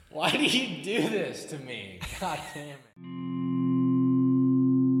Why do you do this to me? God damn it.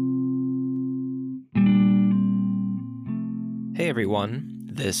 Hey everyone,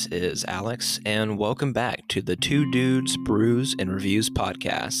 this is Alex, and welcome back to the Two Dudes, Brews, and Reviews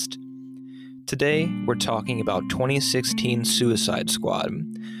podcast. Today, we're talking about 2016 Suicide Squad,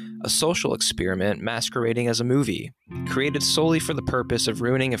 a social experiment masquerading as a movie, created solely for the purpose of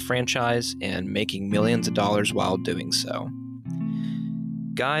ruining a franchise and making millions of dollars while doing so.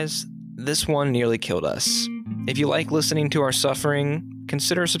 Guys, this one nearly killed us. If you like listening to our suffering,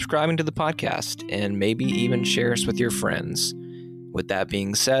 consider subscribing to the podcast and maybe even share us with your friends. With that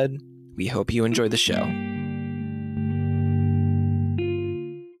being said, we hope you enjoy the show.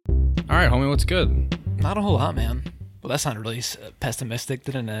 All right, homie, what's good? Not a whole lot, man. Well, that sounded really pessimistic,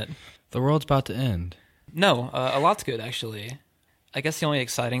 didn't it? The world's about to end. No, a lot's good, actually. I guess the only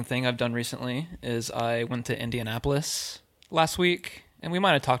exciting thing I've done recently is I went to Indianapolis last week, and we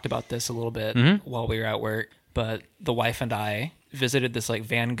might have talked about this a little bit while we were at work, but the wife and I visited this like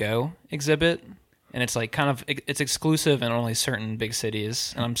Van Gogh exhibit, and it's like it's exclusive in only certain big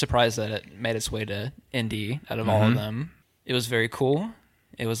cities, and I'm surprised that it made its way to Indy out of all of them. It was very cool.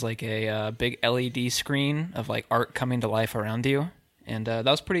 It was like a big LED screen of like art coming to life around you, and that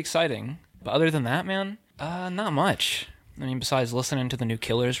was pretty exciting. But other than that, man, not much. I mean, besides listening to the new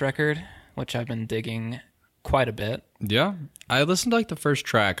Killers record, which I've been digging quite a bit. Yeah, I listened to like the first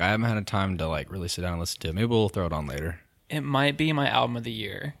track. I haven't had a time to like really sit down and listen to it. Maybe we'll throw it on later. It might be my album of the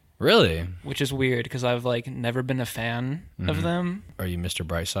year. Really? Which is weird because I've like never been a fan of them. Are you Mr.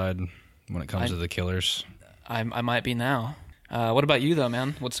 Brightside when it comes to the Killers? I might be now. What about you though,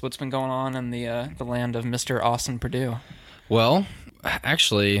 man? What's been going on in the land of Mr. Austin Purdue? Well,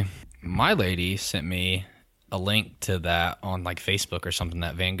 actually, my lady sent me a link to that on like Facebook or something,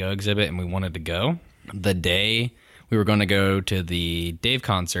 that Van Gogh exhibit, and we wanted to go. The day we were going to go to the Dave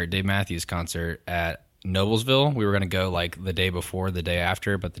Matthews concert at Noblesville, we were going to go like the day before, the day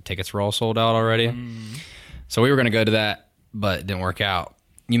after, but the tickets were all sold out already. So we were going to go to that, but it didn't work out.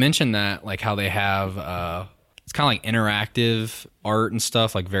 You mentioned that, like how they have, it's kind of like interactive art and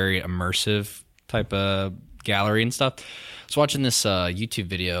stuff, like very immersive type of gallery and stuff. I was watching this YouTube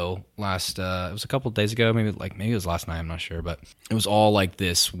video it was a couple of days ago, maybe it was last night, I'm not sure, but it was all like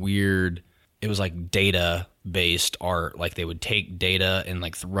this weird, it was like data-based art. Like they would take data and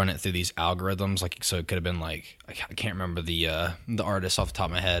like run it through these algorithms. Like so, it could have been like I can't remember the artist off the top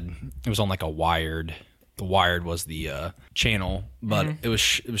of my head. It was on like a Wired. The Wired was the channel, but it was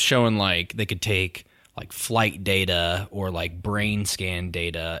showing like they could take like flight data or like brain scan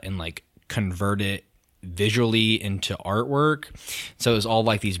data and like convert it visually into artwork. So it was all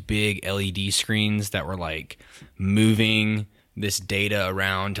like these big LED screens that were like moving this data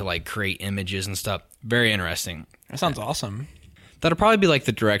around to like create images and stuff. Very interesting. That sounds awesome. That'll probably be like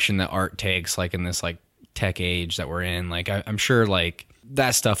the direction that art takes, like in this like tech age that we're in. Like I'm sure like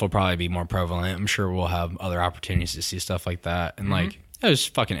that stuff will probably be more prevalent. I'm sure we'll have other opportunities to see stuff like that. And like it was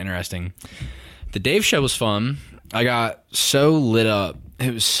fucking interesting. The Dave show was fun. I got so lit up.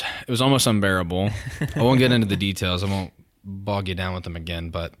 It was almost unbearable. I won't get into the details. I won't bog you down with them again,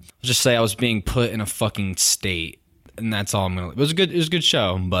 but I'll just say I was being put in a fucking state. And that's all I'm gonna. It was a good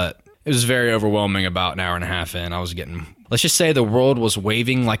show, but it was very overwhelming. About an hour and a half in, I was getting. Let's just say the world was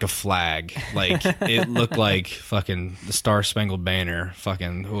waving like a flag. Like it looked like fucking the Star Spangled Banner.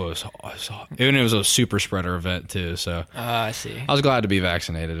 Fucking it was a super spreader event too. So I see. I was glad to be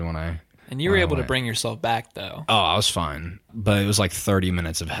vaccinated when I. And you were able to bring yourself back though. Oh, I was fine, but it was like 30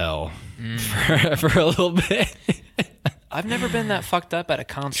 minutes of hell for a little bit. I've never been that fucked up at a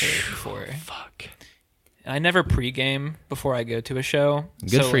concert before. Fuck. I never pregame before I go to a show.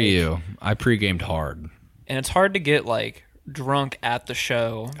 Good for you. I pregamed hard. And it's hard to get like drunk at the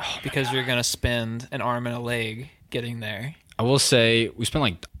show because you're going to spend an arm and a leg getting there. I will say we spent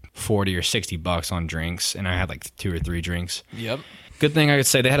like $40 or $60 on drinks, and I had like 2 or 3 drinks. Yep. Good thing I could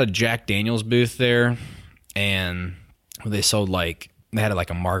say they had a Jack Daniels booth there, and they sold they had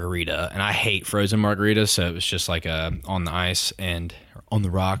like a margarita, and I hate frozen margaritas, so it was just like on the ice and on the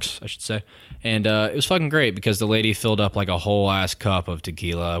rocks, I should say. And it was fucking great because the lady filled up like a whole ass cup of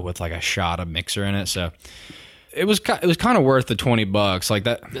tequila with like a shot of mixer in it. So it was kind of worth the $20 like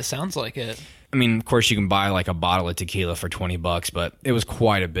that. This sounds like it. I mean, of course you can buy like a bottle of tequila for $20, but it was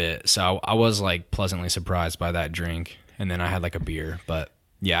quite a bit. So I was like pleasantly surprised by that drink. And then I had like a beer, but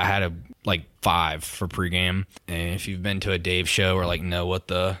yeah, I had like 5 for pregame. And if you've been to a Dave show or like know what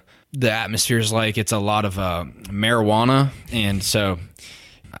the atmosphere is like, it's a lot of marijuana. And so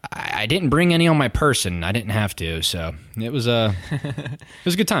I didn't bring any on my person. I didn't have to. So it was it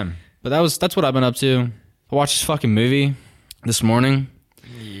was a good time. But that's what I've been up to. I watched this fucking movie this morning.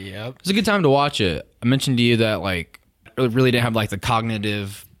 Yep. It's a good time to watch it. I mentioned to you that like I really didn't have like the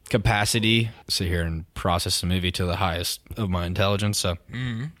cognitive capacity to sit here and process the movie to the highest of my intelligence. So,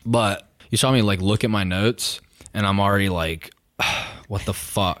 but you saw me like look at my notes, and I'm already like, what the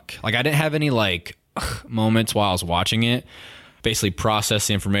fuck? Like I didn't have any like moments while I was watching it. Basically processed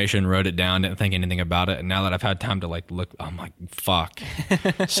the information, wrote it down, didn't think anything about it, and now that I've had time to like look, I'm like, fuck.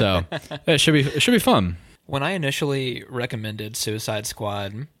 So it should be fun. When I initially recommended Suicide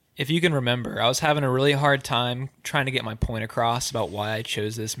Squad, if you can remember, I was having a really hard time trying to get my point across about why I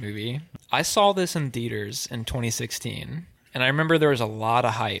chose this movie. I saw this in theaters in 2016, and I remember there was a lot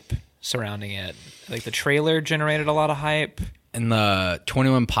of hype surrounding it. Like the trailer generated a lot of hype. And the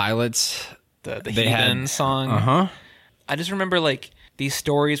 21 Pilots, The Heathen song. I just remember like these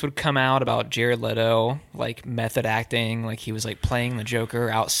stories would come out about Jared Leto, like method acting, like he was like playing the Joker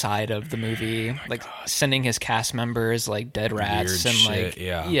outside of the movie, like sending his cast members like dead rats Weird and shit, like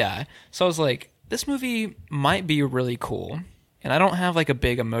yeah. So I was like, this movie might be really cool. And I don't have like a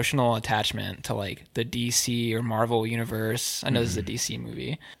big emotional attachment to like the DC or Marvel universe. I know this is a DC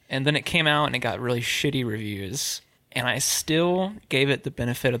movie. And then it came out and it got really shitty reviews. And I still gave it the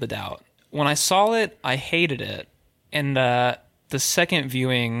benefit of the doubt. When I saw it, I hated it. And the second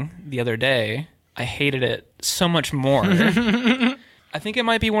viewing the other day, I hated it so much more. I think it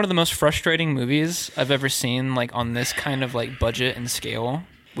might be one of the most frustrating movies I've ever seen, like on this kind of like budget and scale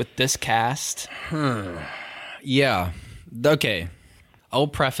with this cast. Yeah. Okay. I'll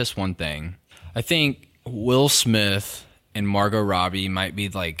preface one thing. I think Will Smith and Margot Robbie might be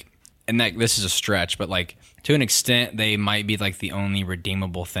like, and that this is a stretch, but like to an extent, they might be like the only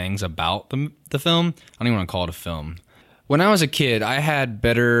redeemable things about the film. I don't even want to call it a film. When I was a kid, I had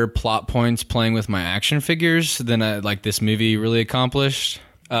better plot points playing with my action figures than like this movie really accomplished.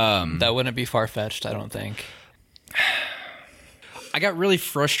 That wouldn't be far-fetched, I don't think. I got really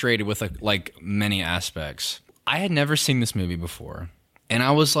frustrated with like many aspects. I had never seen this movie before, and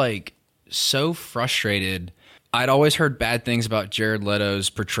I was like so frustrated. I'd always heard bad things about Jared Leto's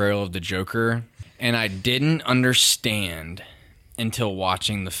portrayal of the Joker, and I didn't understand until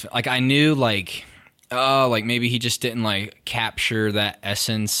watching the film. Like I knew like, oh, like maybe he just didn't like capture that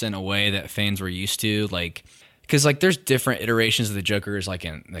essence in a way that fans were used to, like because like there's different iterations of the Joker like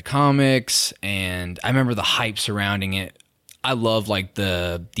in the comics, and I remember the hype surrounding it. I love like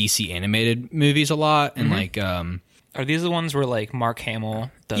the DC animated movies a lot, and like are these the ones where like Mark Hamill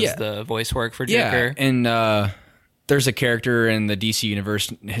does the voice work for Joker? Yeah, and there's a character in the DC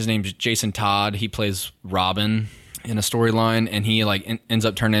universe. His name's Jason Todd. He plays Robin in a storyline, and he like ends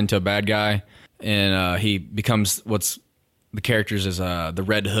up turning into a bad guy, and he becomes what's the character's is the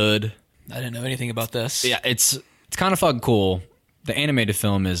Red Hood. I didn't know anything about this. Yeah, it's kind of fucking cool. The animated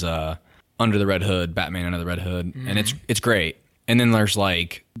film is Under the Red Hood, Batman Under the Red Hood, and it's great. And then there's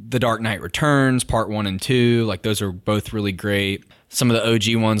like The Dark Knight Returns, Part 1 and 2. Like those are both really great. Some of the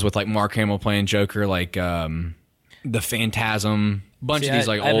OG ones with like Mark Hamill playing Joker, like The Phantasm. Bunch of these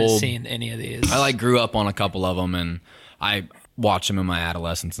like I haven't old. seen any of these. I like grew up on a couple of them, and I watched them in my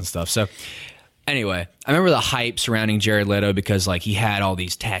adolescence and stuff. So anyway, I remember the hype surrounding Jared Leto because like he had all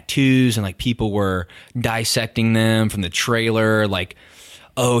these tattoos and like people were dissecting them from the trailer. Like,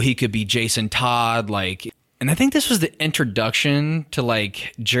 oh, he could be Jason Todd. Like, and I think this was the introduction to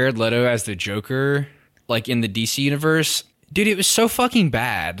like Jared Leto as the Joker, like in the DC universe. Dude, it was so fucking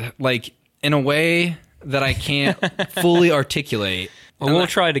bad. Like in a way that I can't fully articulate. Well, we'll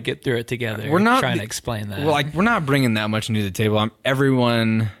try to get through it together. We're not trying to explain that. Like we're not bringing that much new to the table.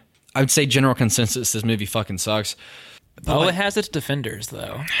 Everyone, I would say general consensus, this movie fucking sucks. But it has its defenders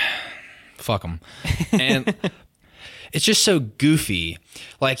though. Fuck them. And it's just so goofy.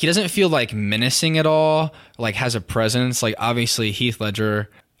 Like he doesn't feel like menacing at all. Like has a presence. Like obviously Heath Ledger.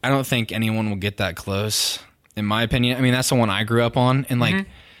 I don't think anyone will get that close, in my opinion. I mean, that's the one I grew up on, and like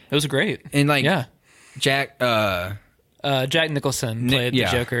it was great. And like yeah, Jack Nicholson played the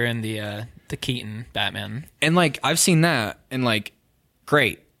Joker in the Keaton Batman. And like I've seen that, and like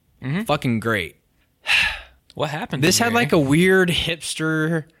great, fucking great. What happened? This had like a weird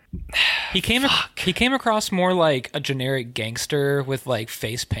hipster. He came across more like a generic gangster with like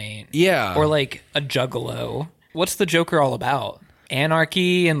face paint. Yeah. Or like a juggalo. What's the Joker all about?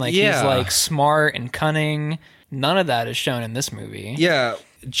 Anarchy and like he's like smart and cunning. None of that is shown in this movie. Yeah.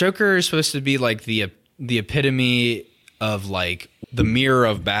 Joker is supposed to be like the epitome of like the mirror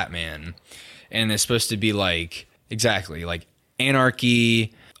of Batman. And it's supposed to be like exactly like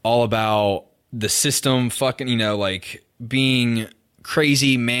anarchy, all about the system fucking, you know, like being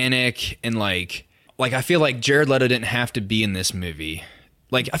crazy, manic, and like I feel like Jared Leto didn't have to be in this movie.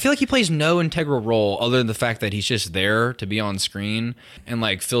 Like, I feel like he plays no integral role other than the fact that he's just there to be on screen and,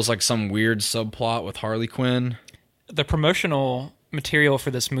 like, feels like some weird subplot with Harley Quinn. The promotional material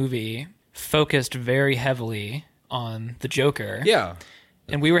for this movie focused very heavily on the Joker. Yeah.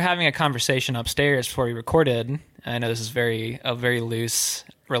 And we were having a conversation upstairs before we recorded. I know this is a very loose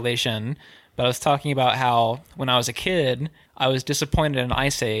relation, but I was talking about how when I was a kid, I was disappointed in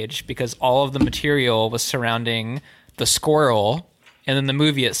Ice Age because all of the material was surrounding the squirrel, and then the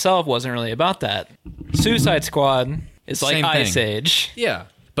movie itself wasn't really about that. Suicide Squad is like Same thing. Ice Age. Yeah.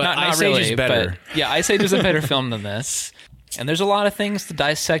 But Not Ice really, Age is better. but yeah, Ice Age is a better film than this. And there's a lot of things to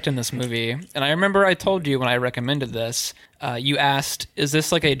dissect in this movie. And I remember I told you when I recommended this, you asked, is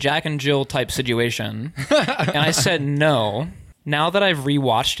this like a Jack and Jill type situation? And I said no. Now that I've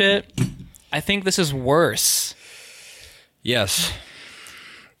rewatched it, I think this is worse. Yes.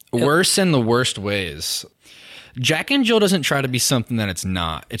 Worse in the worst ways. Jack and Jill doesn't try to be something that it's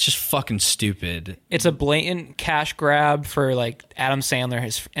not. It's just fucking stupid. It's a blatant cash grab for like Adam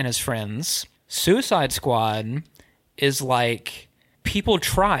Sandler and his friends. Suicide Squad is like people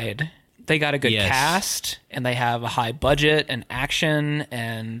tried. They got a good cast and they have a high budget and action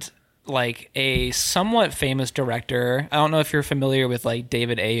and like a somewhat famous director. I don't know if you're familiar with like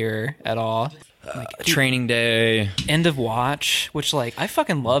David Ayer at all. Training Day. End of Watch, which like I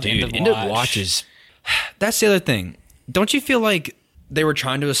fucking love. Dude, End of Watch is... That's the other thing. Don't you feel like they were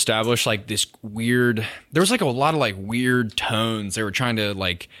trying to establish like this weird... There was like a lot of like weird tones they were trying to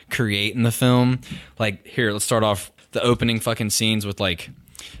like create in the film. Like, here, let's start off the opening fucking scenes with like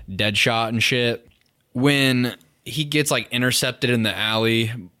Deadshot and shit. When he gets like intercepted in the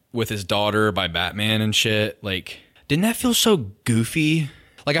alley with his daughter by Batman and shit. Like, didn't that feel so goofy?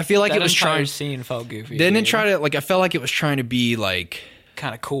 Like, I feel like that it was entire trying... scene felt goofy. Didn't it dude. try to... Like, I felt like it was trying to be like...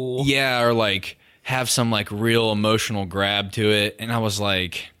 Kind of cool. Yeah, or like have some like real emotional grab to it. And I was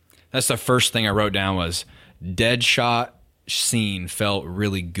like, that's the first thing I wrote down was Deadshot scene felt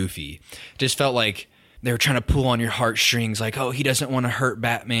really goofy. Just felt like they were trying to pull on your heartstrings, like, oh, he doesn't want to hurt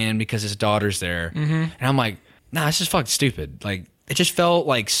Batman because his daughter's there. Mm-hmm. And I'm like, nah, it's just fucking stupid. Like, it just felt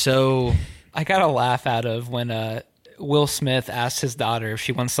like so... I got a laugh out of when Will Smith asked his daughter if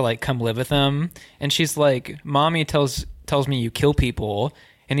she wants to like come live with him, and she's like, "Mommy tells me you kill people,"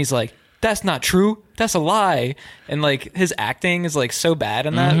 and he's like, "That's not true. That's a lie." And like his acting is like so bad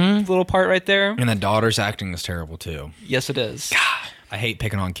in that little part right there. And the daughter's acting is terrible too. Yes, it is. God, I hate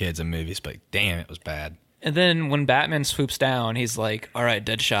picking on kids in movies, but damn, it was bad. And then when Batman swoops down, he's like, "All right,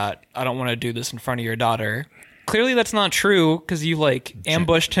 Deadshot, I don't want to do this in front of your daughter." Clearly, that's not true because you like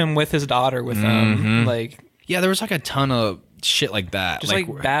ambushed him with his daughter with him. Like, yeah, there was like a ton of shit like that. Just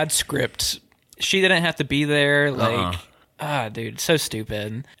like bad script. She didn't have to be there. Like, dude, so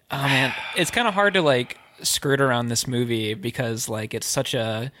stupid. Oh man, it's kind of hard to like skirt around this movie because like it's such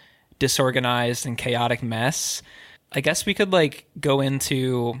a disorganized and chaotic mess. I guess we could like go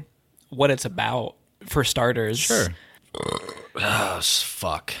into what it's about for starters. Sure. Oh,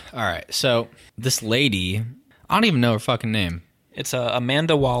 fuck. All right. So this lady, I don't even know her fucking name. It's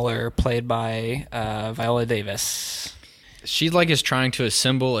Amanda Waller, played by Viola Davis. She like is trying to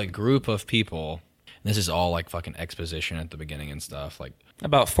assemble a group of people. This is all like fucking exposition at the beginning and stuff. Like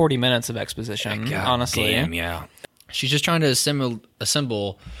about 40 minutes of exposition. God honestly, damn, yeah. She's just trying to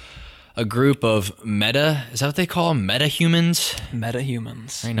assemble a group of meta. Is that what they call them? Meta-humans?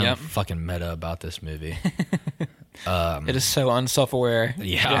 Meta-humans. Ain't no fucking meta about this movie. It is so unself-aware.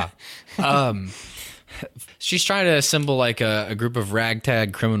 Yeah. She's trying to assemble like a group of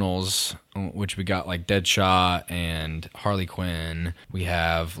ragtag criminals, which we got like Deadshot and Harley Quinn. We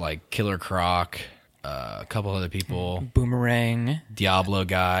have like Killer Croc, a couple other people. Boomerang. Diablo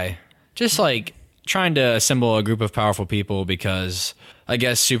guy. Just like trying to assemble a group of powerful people because I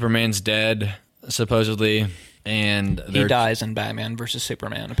guess Superman's dead, supposedly. And he dies in Batman versus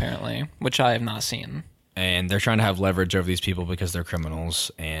Superman, apparently, which I have not seen. And they're trying to have leverage over these people because they're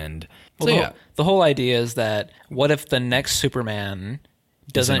criminals. And the whole idea is that what if the next Superman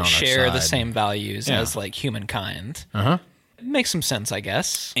doesn't share the same values as like humankind? It makes some sense, I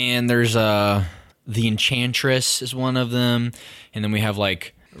guess. And there's the Enchantress is one of them. And then we have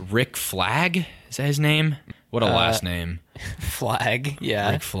like Rick Flag. Is that his name? What a last name. Flag,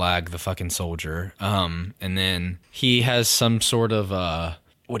 yeah. Rick Flag, the fucking soldier. And then he has some sort of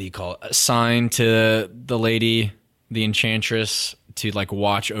what do you call it? A sign to the lady, the Enchantress, to like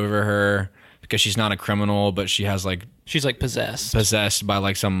watch over her because she's not a criminal, but she's like possessed by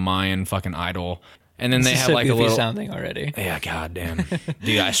like some Mayan fucking idol. And then they have like a little sounding already. Yeah, goddamn,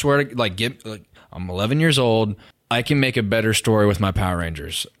 dude. I swear to I'm 11 years old. I can make a better story with my Power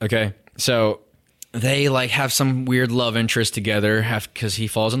Rangers. Okay, so they like have some weird love interest together because he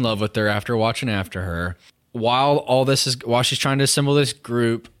falls in love with her after watching after her. While she's trying to assemble this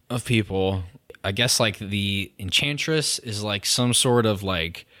group of people, I guess like the Enchantress is like some sort of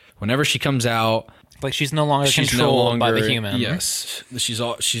like whenever she comes out, like she's no longer controlled by the human. Yes, she's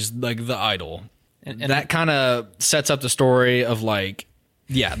like the idol. And that kind of sets up the story of like,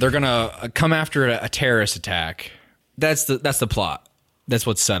 yeah, they're gonna come after a terrorist attack. That's the plot. That's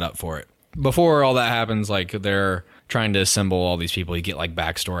what's set up for it. Before all that happens, like they're trying to assemble all these people. You get like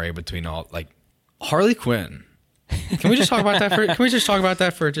backstory between all like Harley Quinn. Can we just talk about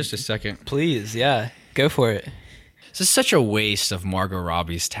that for just a second? Please, yeah, go for it. This is such a waste of Margot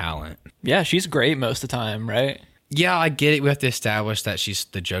Robbie's talent. Yeah, she's great most of the time, right? Yeah, I get it. We have to establish that she's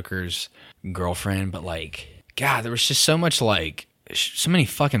the Joker's girlfriend, but like, God, there was just so much like so many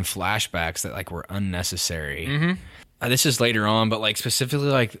fucking flashbacks that like were unnecessary. Mm-hmm. This is later on, but like specifically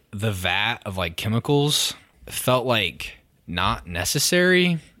like the vat of like chemicals felt like not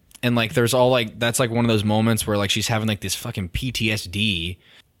necessary. And like there's all like that's like one of those moments where like she's having like this fucking PTSD.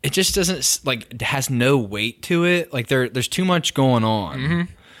 It just doesn't like it has no weight to it. Like there's too much going on. Mm-hmm.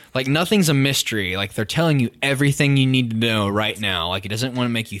 Like nothing's a mystery. Like they're telling you everything you need to know right now. Like it doesn't want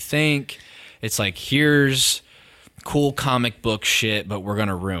to make you think. It's like here's cool comic book shit, but we're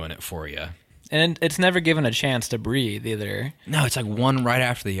gonna ruin it for you. And it's never given a chance to breathe either. No, it's like one right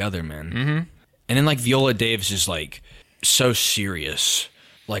after the other, man. Mm-hmm. And then like Viola Davis is like so serious.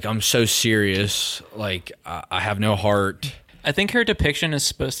 Like I'm so serious. Like I have no heart. I think her depiction is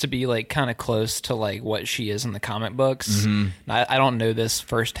supposed to be like kind of close to like what she is in the comic books. Mm-hmm. I don't know this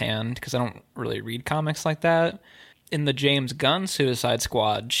firsthand because I don't really read comics like that. In the James Gunn Suicide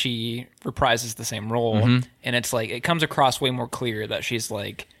Squad, she reprises the same role, and it's like it comes across way more clear that she's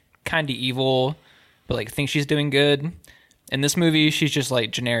like kind of evil, but like thinks she's doing good. In this movie, she's just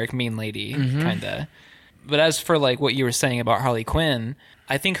like generic mean lady, kind of. But as for like what you were saying about Harley Quinn,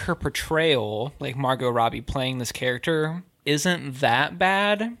 I think her portrayal, like Margot Robbie playing this character, isn't that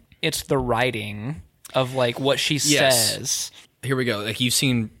bad. It's the writing of like what she says. Here we go. Like you've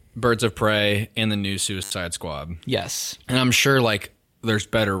seen Birds of Prey and the new Suicide Squad. Yes. And I'm sure like there's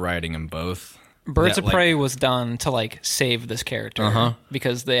better writing in both. Birds of Prey was done to like save this character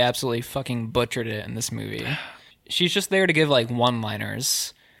because they absolutely fucking butchered it in this movie. She's just there to give like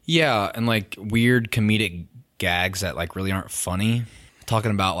one-liners. Yeah, and like weird comedic gags that like really aren't funny.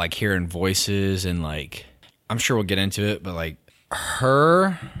 Talking about like hearing voices and like I'm sure we'll get into it, but like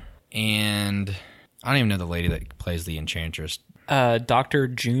her and I don't even know the lady that plays the Enchantress. Dr.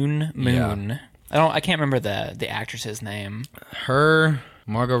 June Moon. Yeah. I can't remember the actress's name. Her,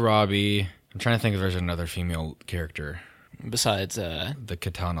 Margot Robbie. I'm trying to think if there's another female character besides the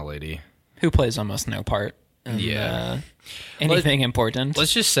Katana lady who plays almost no part in anything important.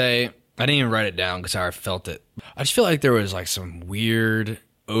 Let's just say I didn't even write it down because I felt it. I just feel like there was like some weird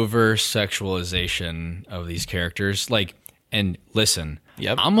over sexualization of these characters. Like, and listen,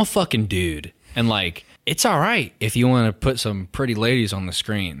 I'm a fucking dude, and like it's all right if you want to put some pretty ladies on the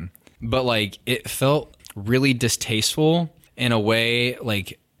screen, but like it felt really distasteful in a way.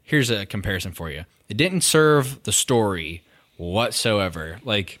 Like, here's a comparison for you. It didn't serve the story whatsoever.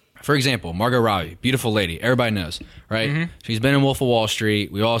 Like, for example, Margot Robbie, beautiful lady, everybody knows, right? Mm-hmm. She's been in Wolf of Wall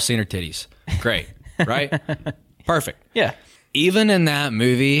Street. We've all seen her titties. Great, right? Perfect. Yeah. Even in that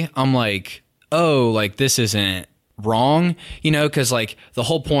movie, I'm like, oh, like this isn't wrong, you know, because like the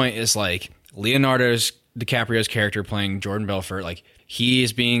whole point is like Leonardo DiCaprio's character playing Jordan Belfort, like he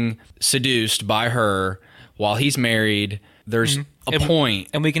is being seduced by her while he's married. There's a point.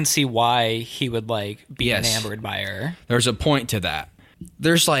 And we can see why he would like be enamored by her. There's a point to that.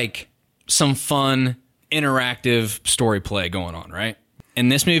 There's like some fun, interactive story play going on, right? In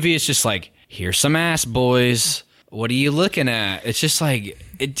this movie, it's just like, here's some ass, boys. What are you looking at? It's just like,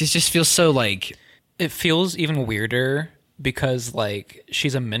 it just feels so like... It feels even weirder because like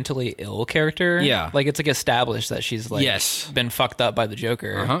she's a mentally ill character. Yeah. Like it's like established that she's like been fucked up by the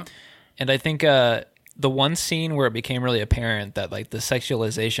Joker. Uh-huh. And I think the one scene where it became really apparent that like the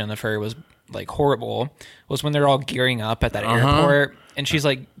sexualization of her was like horrible was when they're all gearing up at that airport and she's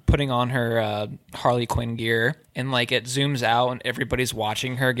like putting on her Harley Quinn gear and like it zooms out and everybody's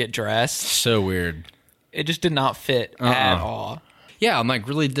watching her get dressed. So weird. It just did not fit at all. Yeah, I'm like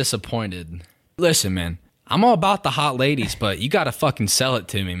really disappointed. Listen, man, I'm all about the hot ladies, but you got to fucking sell it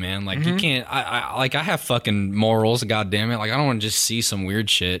to me, man. Like you can't, I have fucking morals, goddamn it. Like I don't want to just see some weird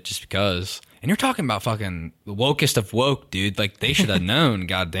shit just because. And you're talking about fucking the wokest of woke, dude. Like they should have known,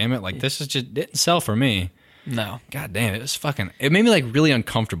 goddamn it. Like this is just didn't sell for me. No. God damn, it was fucking, it made me like really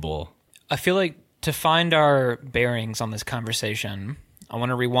uncomfortable. I feel like to find our bearings on this conversation, I want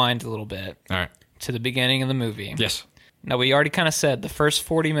to rewind a little bit. All right. to the beginning of the movie. Yes. Now, we already kind of said the first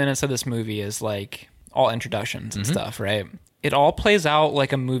 40 minutes of this movie is like all introductions and stuff, right? It all plays out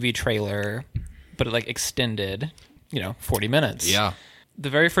like a movie trailer, but like extended, 40 minutes. Yeah. The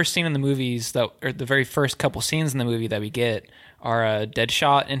very first scene in the movies or the very first couple scenes in the movie that we get are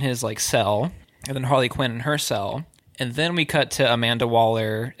Deadshot in his like cell, and then Harley Quinn in her cell. And then we cut to Amanda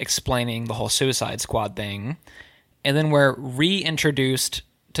Waller explaining the whole Suicide Squad thing. And then we're reintroduced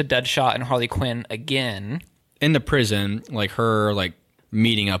to Deadshot and Harley Quinn again. In the prison, like her like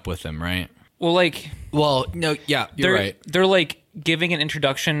meeting up with them, right? Well, like... Well, no, yeah, you're right. They're like giving an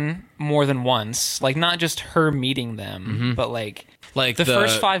introduction more than once. Like not just her meeting them, but like the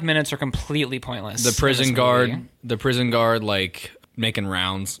first 5 minutes are completely pointless. The prison guard like making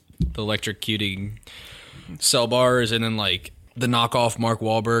rounds, the electrocuting cell bars, and then like the knockoff Mark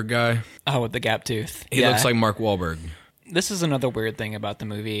Wahlberg guy. Oh, with the gap tooth. He looks like Mark Wahlberg. This is another weird thing about the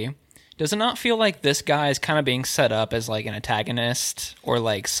movie. Does it not feel like this guy is kind of being set up as like an antagonist or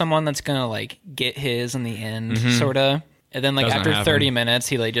like someone that's gonna like get his in the end, sort of? And then like after 30 minutes,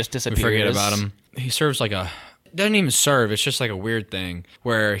 he like just disappears. We forget about him. He serves like doesn't even serve. It's just like a weird thing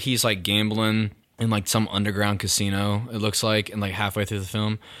where he's like gambling in like some underground casino. It looks like, and like halfway through the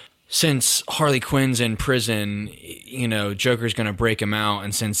film, since Harley Quinn's in prison, Joker's gonna break him out,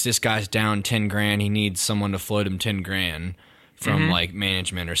 and since this guy's down 10 grand, he needs someone to float him 10 grand. From like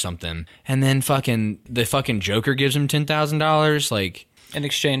management or something, and then the fucking Joker gives him $10,000, like in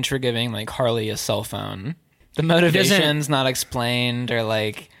exchange for giving like Harley a cell phone. The motivation's not explained, or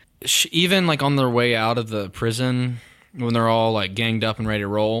like even like on their way out of the prison when they're all like ganged up and ready to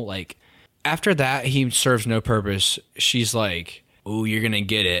roll. Like after that, he serves no purpose. She's like, "Oh, you're gonna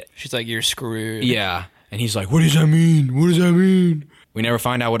get it." She's like, "You're screwed." Yeah, and he's like, "What does that mean? What does that mean?" We never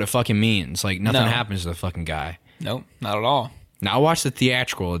find out what it fucking means. Like nothing happens to the fucking guy. Nope, not at all. Now, I watched the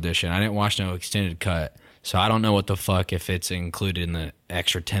theatrical edition. I didn't watch no extended cut. So I don't know what the fuck if it's included in the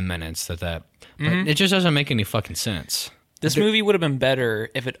extra 10 minutes but it just doesn't make any fucking sense. This movie would have been better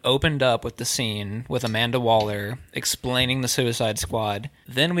if it opened up with the scene with Amanda Waller explaining the Suicide Squad.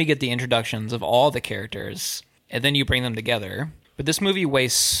 Then we get the introductions of all the characters, and then you bring them together. But this movie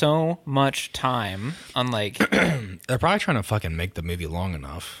wastes so much time on like... They're probably trying to fucking make the movie long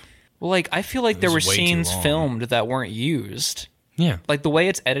enough. Well, like, I feel like there were scenes filmed that weren't used. Yeah. Like, the way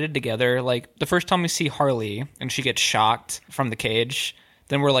it's edited together, like, the first time we see Harley and she gets shocked from the cage,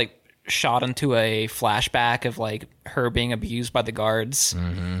 then we're, like, shot into a flashback of, like, her being abused by the guards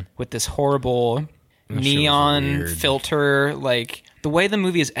with this horrible neon filter. Like, the way the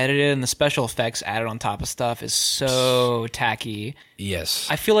movie is edited and the special effects added on top of stuff is so tacky. Yes.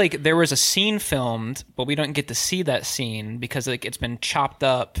 I feel like there was a scene filmed, but we don't get to see that scene because like it's been chopped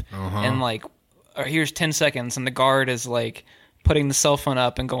up and like, here's 10 seconds and the guard is like putting the cell phone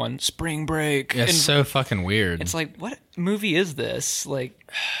up and going, spring break. Yeah, it's so fucking weird. It's like, what movie is this?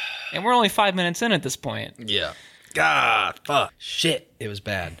 Like, and we're only 5 minutes in at this point. Yeah. God, fuck, shit. It was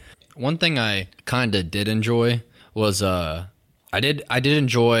bad. One thing I kind of did enjoy was I did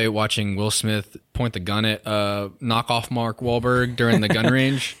enjoy watching Will Smith point the gun at knockoff Mark Wahlberg during the gun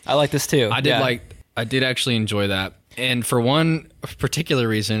range. I like this too. I did actually enjoy that. And for one particular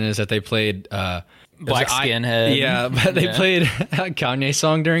reason is that they played Black Skinhead. Yeah, but they played a Kanye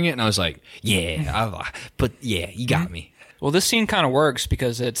song during it, and I was like, yeah, you got me. Well, this scene kind of works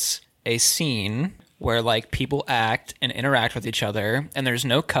because it's a scene where like people act and interact with each other, and there's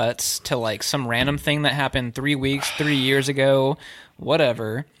no cuts to like some random thing that happened 3 weeks, 3 years ago,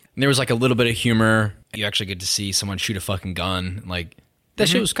 whatever. And there was like a little bit of humor. You actually get to see someone shoot a fucking gun. Like that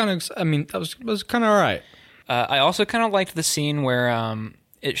shit was kind of. I mean, that was kind of all right. I also kind of liked the scene where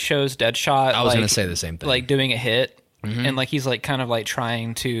it shows Deadshot. I was gonna say the same thing. Like doing a hit. And like he's like kind of like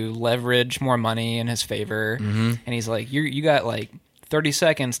trying to leverage more money in his favor, and he's like, you got like 30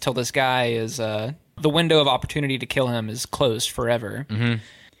 seconds till this guy is the window of opportunity to kill him is closed forever.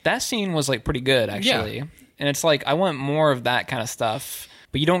 That scene was like pretty good actually, and it's like I want more of that kind of stuff,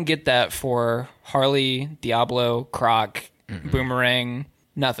 but you don't get that for Harley, Diablo, Croc, Boomerang,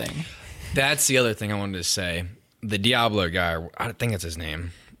 nothing. That's the other thing I wanted to say. The Diablo guy, I think it's his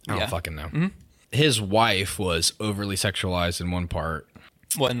name. I don't fucking know. His wife was overly sexualized in one part.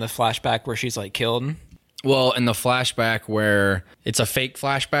 What, in the flashback where she's like killed? Well, in the flashback where it's a fake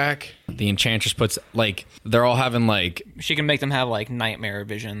flashback, the Enchantress puts like they're all having like she can make them have like nightmare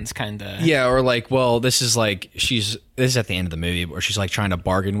visions, kind of. Yeah, or like, well, this is at the end of the movie where she's like trying to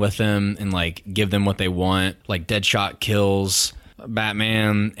bargain with them and like give them what they want. Like Deadshot kills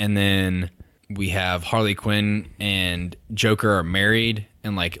Batman, and then we have Harley Quinn and Joker are married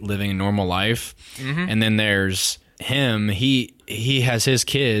and like living a normal life, and then there's him, he has his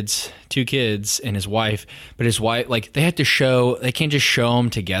kids, 2 kids, and his wife. But his wife, like, they can't just show them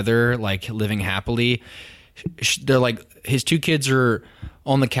together, like, living happily. They're like, his 2 kids are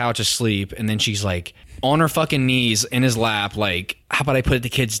on the couch asleep, and then she's like on her fucking knees in his lap, like, how about I put the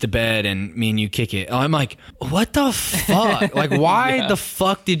kids to bed and me and you kick it? I'm like, what the fuck? Like, why the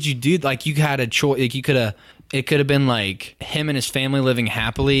fuck did you do? Like, you had a choice. Like, it could have been like him and his family living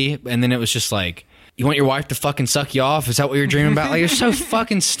happily, and then it was just like, you want your wife to fucking suck you off? Is that what you're dreaming about? Like, you're so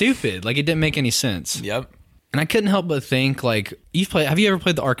fucking stupid. Like, it didn't make any sense. Yep. And I couldn't help but think, like, have you ever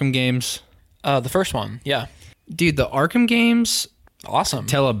played the Arkham games? The first one, yeah. Dude, the Arkham games Awesome.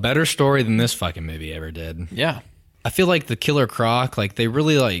 tell a better story than this fucking movie ever did. Yeah. I feel like the Killer Croc, like, they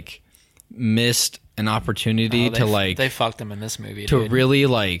really, like, missed an opportunity to, like... They fucked him in this movie, to dude. really,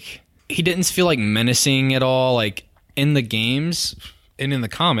 like... He didn't feel, like, menacing at all. Like, in the games and in the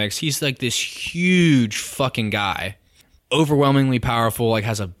comics, he's, like, this huge fucking guy. Overwhelmingly powerful, like,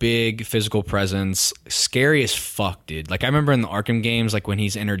 has a big physical presence. Scary as fuck, dude. Like, I remember in the Arkham games, like, when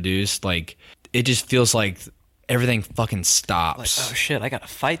he's introduced, like, it just feels like everything fucking stops. Like, oh shit, I gotta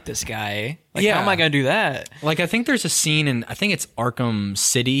fight this guy. Like, Yeah. how am I gonna do that? Like, I think there's a scene in, I think it's Arkham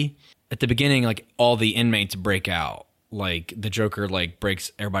City. At the beginning, like, all the inmates break out. Like, the Joker, like,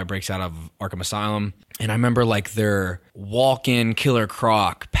 everybody breaks out of Arkham Asylum. And I remember, like, their walk-in Killer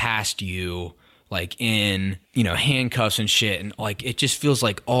Croc past you, like, in, you know, handcuffs and shit. And, like, it just feels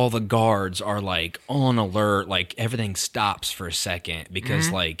like all the guards are, like, on alert. Like, everything stops for a second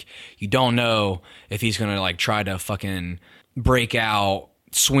because, like, you don't know if he's gonna, like, try to fucking break out,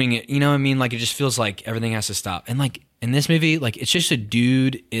 swing it. You know what I mean? Like, it just feels like everything has to stop. And, like, in this movie, like, it's just a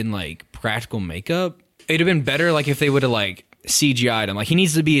dude in, like, practical makeup. It'd have been better, like, if they would have, like, CGI'd him. Like, he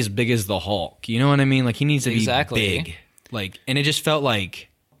needs to be as big as the Hulk. You know what I mean? Like, he needs to be big. Like, and it just felt like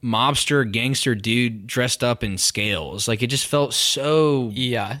mobster, gangster dude dressed up in scales. Like, it just felt so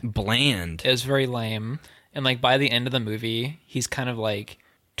bland. It was very lame. And, like, by the end of the movie, he's kind of, like,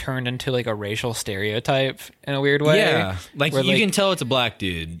 turned into, like, a racial stereotype in a weird way. Yeah. Like, you can tell it's a black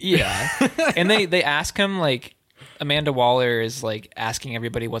dude. Yeah. And they ask him, like, Amanda Waller is, like, asking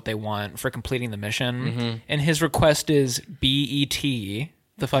everybody what they want for completing the mission. And his request is BET,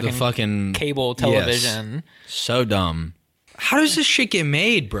 the fucking cable television. Yes. So dumb. How does this shit get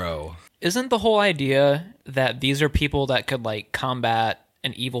made, bro? Isn't the whole idea that these are people that could, like, combat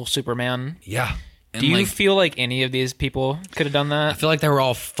an evil Superman? Yeah. And do you feel like any of these people could have done that? I feel like they were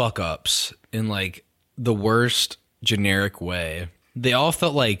all fuck-ups in, like, the worst generic way. They all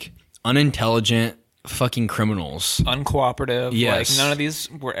felt like unintelligent fucking criminals. Uncooperative. Yes. Like, none of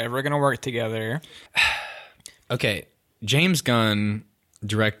these were ever going to work together. Okay. James Gunn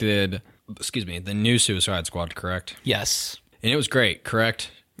directed, the new Suicide Squad, correct? Yes. And it was great,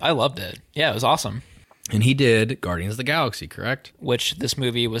 correct? I loved it. Yeah, it was awesome. And he did Guardians of the Galaxy, correct? Which this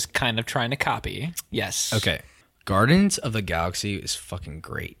movie was kind of trying to copy. Yes. Okay. Guardians of the Galaxy is fucking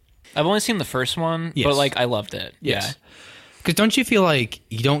great. I've only seen the first one, but, like, I loved it. Yes. Yeah. Because don't you feel like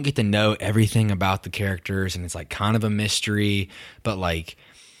you don't get to know everything about the characters and it's, like, kind of a mystery, but, like...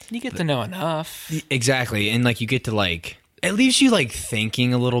 You get to know enough. Exactly. And, like, you get to, like... It leaves you, like,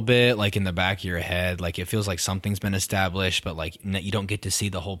 thinking a little bit, like, in the back of your head. Like, it feels like something's been established, but, like, you don't get to see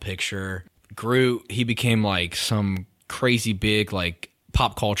the whole picture. Groot, he became, like, some crazy big, like,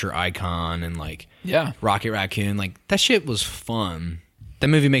 pop culture icon and, like... Yeah. Rocket Raccoon. Like, that shit was fun. That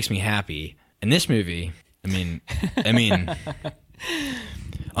movie makes me happy. And this movie... I mean,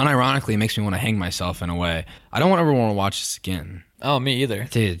 unironically, it makes me want to hang myself in a way. I don't ever want to watch this again. Oh, me either.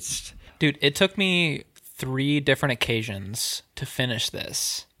 Dude, it took me 3 different occasions to finish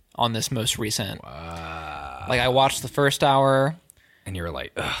this on this most recent. Wow. Like, I watched the first hour. And you were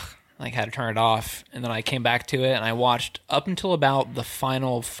like, ugh. Like, had to turn it off. And then I came back to it, and I watched up until about the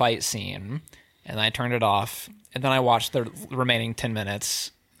final fight scene. And I turned it off. And then I watched the remaining 10 minutes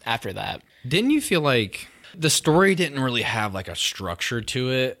after that. Didn't you feel like the story didn't really have, like, a structure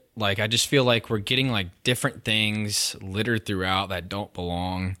to it? Like, I just feel like we're getting, like, different things littered throughout that don't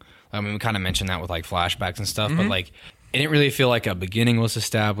belong. I mean, we kind of mentioned that with, like, flashbacks and stuff, but, like, it didn't really feel like a beginning was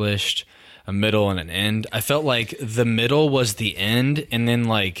established, a middle, and an end. I felt like the middle was the end, and then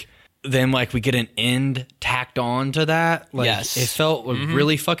we get an end tacked on to that. Like, yes. It felt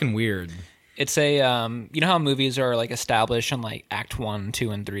really fucking weird. It's a, you know how movies are, like, established in, like, Act 1, 2,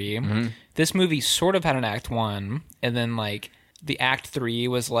 and 3? This movie sort of had an Act 1, and then, like, the Act 3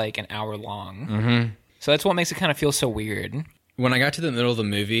 was, like, an hour long. So that's what makes it kind of feel so weird. When I got to the middle of the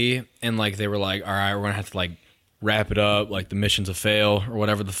movie, and, like, they were like, all right, we're going to have to, like, wrap it up, like, the mission's a fail, or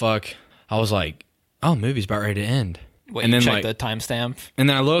whatever the fuck, I was like, oh, the movie's about ready to end. Wait, and you then, checked like, the timestamp? And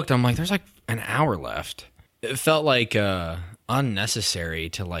then I looked, I'm like, there's, like, an hour left. it felt like unnecessary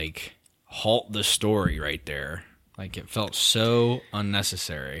to like halt the story right there. Like it felt so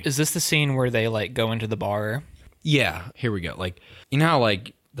unnecessary. Is this the scene where they like go into the bar? Yeah, here we go. Like, you know how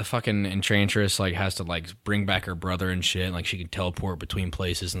like the fucking Enchantress like has to like bring back her brother and shit, like she can teleport between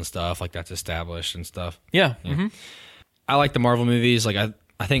places and stuff, like that's established and stuff. Yeah. Mm-hmm. I like the Marvel movies. Like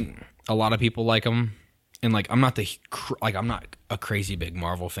I think a lot of people like them, and like I'm not a crazy big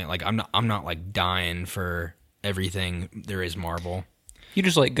Marvel fan. Like I'm not like dying for everything there is Marvel. You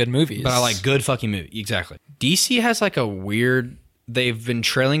just like good movies. But I like good fucking movies. Exactly. DC has like a weird, they've been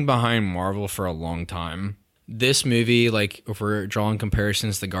trailing behind Marvel for a long time. This movie, like if we're drawing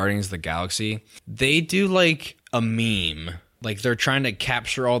comparisons to Guardians of the Galaxy, they do like a meme. Like they're trying to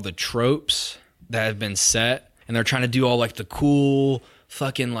capture all the tropes that have been set, and they're trying to do all like the cool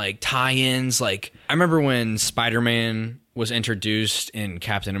fucking like tie-ins. Like I remember when Spider-Man was introduced in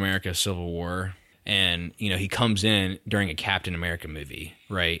Captain America Civil War. And, you know, he comes in during a Captain America movie,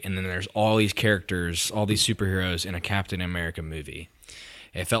 right? And then there's all these characters, all these superheroes in a Captain America movie.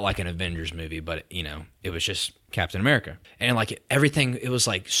 It felt like an Avengers movie, but, you know, it was just Captain America. And, like, everything, it was,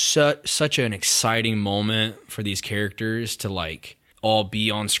 like, such an exciting moment for these characters to, like, all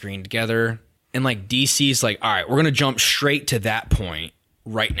be on screen together. And, like, DC's like, all right, we're going to jump straight to that point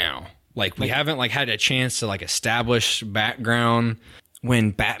right now. Like, we haven't, like, had a chance to, like, establish background.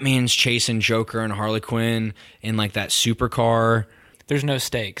 When Batman's chasing Joker and Harley Quinn in like that supercar, there's no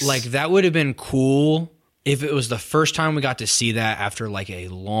stakes. Like that would have been cool if it was the first time we got to see that after like a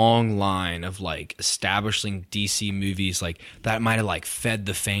long line of like establishing DC movies. Like that might have like fed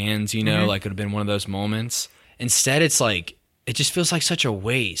the fans, you know, like it would have been one of those moments. Instead, it's like it just feels like such a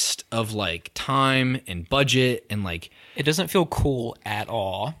waste of like time and budget and like it doesn't feel cool at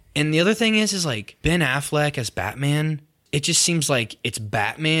all. And the other thing is like Ben Affleck as Batman. It just seems like it's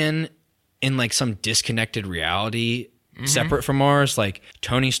Batman in like some disconnected reality separate from ours. Like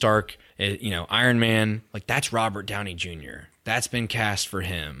Tony Stark, you know, Iron Man, like that's Robert Downey Jr. That's been cast for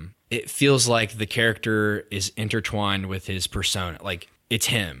him. It feels like the character is intertwined with his persona. Like it's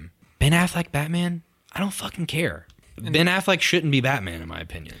him. Ben Affleck Batman? I don't fucking care. Ben Affleck shouldn't be Batman in my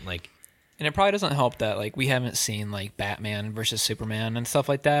opinion. Like, and it probably doesn't help that like we haven't seen like Batman versus Superman and stuff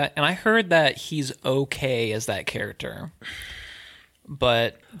like that. And I heard that he's okay as that character.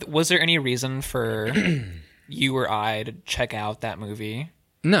 But was there any reason for you or I to check out that movie?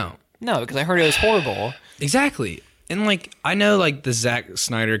 No. No, because I heard it was horrible. Exactly. And like I know like the Zack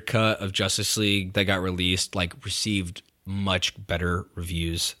Snyder cut of Justice League that got released like received much better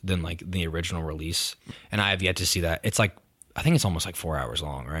reviews than like the original release. And I have yet to see that. It's like I think it's almost like 4 hours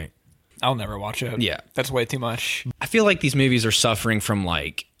long, right? I'll never watch it. Yeah. That's way too much. I feel like these movies are suffering from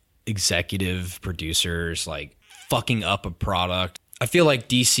like executive producers like fucking up a product. I feel like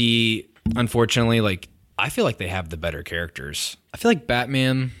DC, unfortunately, like I feel like they have the better characters. I feel like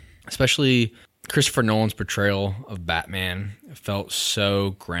Batman, especially Christopher Nolan's portrayal of Batman, felt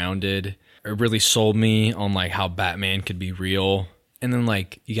so grounded. It really sold me on like how Batman could be real. And then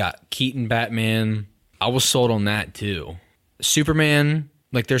like you got Keaton Batman. I was sold on that too. Superman,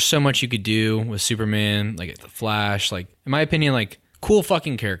 like there's so much you could do with Superman, like the Flash, like in my opinion, like cool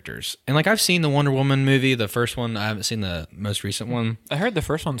fucking characters. And like I've seen the Wonder Woman movie, the first one. I haven't seen the most recent one. I heard the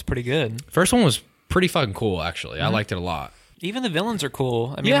first one's pretty good. First one was pretty fucking cool actually. I liked it a lot. Even the villains are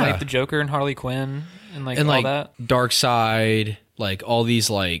cool. I mean, like the Joker and Harley Quinn and all like that. Darkseid, like all these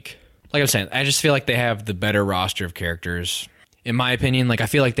like I'm saying, I just feel like they have the better roster of characters. In my opinion, like I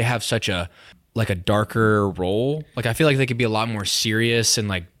feel like they have such a like a darker role. Like I feel like they could be a lot more serious and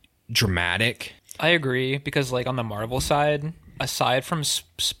like dramatic. I agree because like on the Marvel side, aside from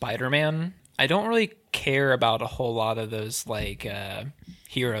Spider-Man, I don't really care about a whole lot of those like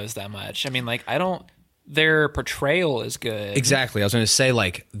heroes that much. I mean, like their portrayal is good. Exactly. I was going to say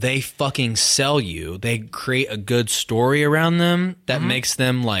like they fucking sell you. They create a good story around them that makes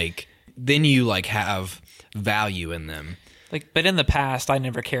them like then you like have value in them. Like, but in the past, I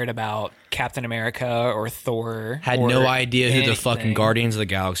never cared about Captain America or Thor. Had no idea who the fucking Guardians of the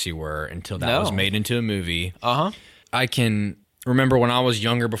Galaxy were until that was made into a movie. I can remember when I was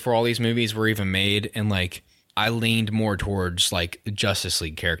younger, before all these movies were even made, and like I leaned more towards like Justice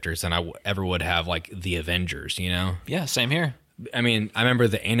League characters than I ever would have like the Avengers. You know? Yeah, same here. I mean, I remember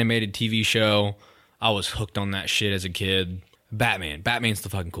the animated TV show. I was hooked on that shit as a kid. Batman's the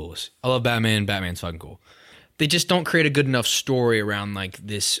fucking coolest. I love Batman. Batman's fucking cool. They just don't create a good enough story around like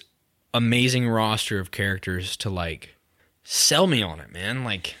this amazing roster of characters to like sell me on it, man.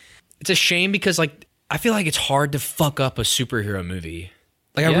 Like it's a shame because like I feel like it's hard to fuck up a superhero movie.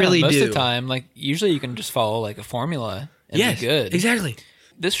 Like I really do. Most of the time, like usually you can just follow like a formula and be good. Exactly.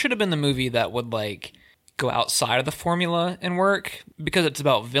 This should have been the movie that would like go outside of the formula and work because it's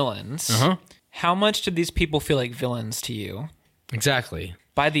about villains. Uh-huh. How much did these people feel like villains to you? Exactly.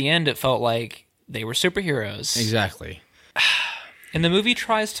 By the end, it felt like they were superheroes. Exactly. And the movie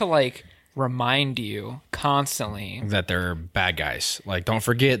tries to like remind you constantly That they're bad guys. Like, don't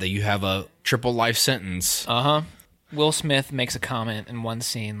forget that you have a triple life sentence. Will Smith makes a comment in one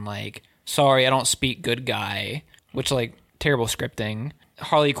scene like, sorry, I don't speak good guy, which like terrible scripting.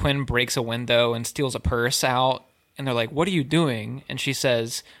 Harley Quinn breaks a window and steals a purse out, and they're like, what are you doing? And she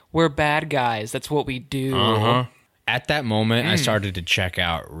says, we're bad guys. That's what we do. At that moment, I started to check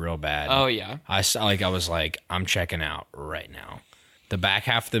out real bad. Oh, yeah. I was like, I'm checking out right now. The back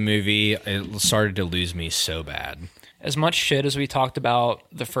half of the movie, it started to lose me so bad. As much shit as we talked about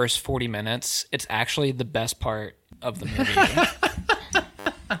the first 40 minutes, it's actually the best part of the movie.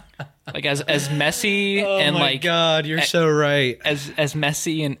 Like as messy and like God, you're so right. as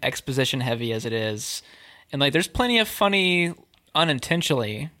messy and exposition heavy as it is, and like there's plenty of funny,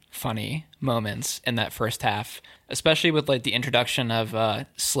 unintentionally funny moments in that first half, especially with like the introduction of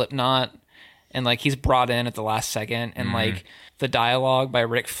Slipknot, and like he's brought in at the last second, and like the dialogue by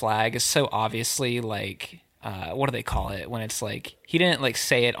Rick Flag is so obviously like what do they call it when it's like he didn't like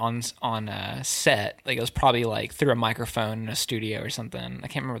say it on set, like it was probably like through a microphone in a studio or something. I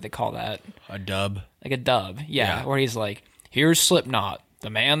can't remember what they call that. A dub. Like a dub, yeah. Where he's like, here's Slipknot, the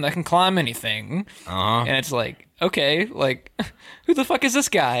man that can climb anything. And it's like, okay, like who the fuck is this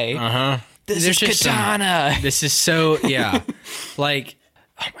guy? This is Katana. This is so, yeah. Like,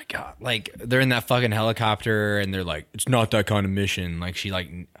 oh my God. Like, they're in that fucking helicopter and they're like, it's not that kind of mission. Like, she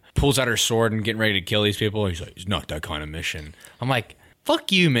like pulls out her sword and getting ready to kill these people. He's like, it's not that kind of mission. I'm like,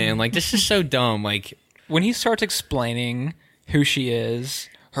 fuck you, man. Like, this is so dumb. Like, when he starts explaining who she is,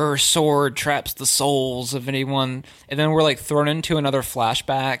 her sword traps the souls of anyone, and then we're like thrown into another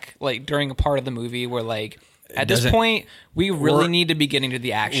flashback, like during a part of the movie where like at this point we really need to be getting to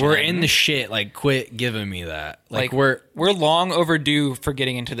the action. We're in the shit. Like, quit giving me that. Like we're long overdue for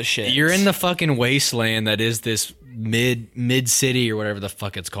getting into the shit. You're in the fucking wasteland that is this mid city or whatever the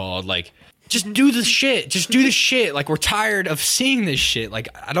fuck it's called. Like, just do the shit. Just do the shit. Like, we're tired of seeing this shit. Like,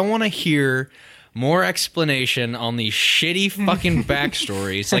 I don't want to hear more explanation on these shitty fucking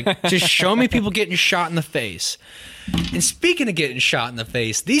backstories. Like, just show me people getting shot in the face. And speaking of getting shot in the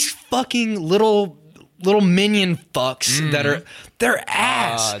face, these fucking little minion fucks that are, they're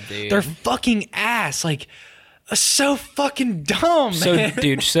ass. They're fucking ass. Like, so fucking dumb, man.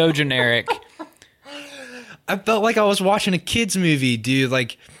 Dude, so generic. I felt like I was watching a kid's movie, dude.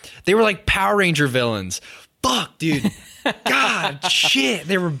 Like, they were like Power Ranger villains. Fuck, dude. God, shit.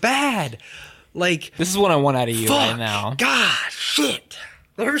 They were bad. Like, this is what I want out of you right now. God, shit.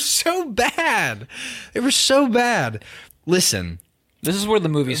 They were so bad. They were so bad. Listen. This is where the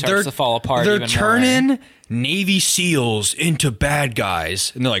movie starts to fall apart. They're turning Navy SEALs into bad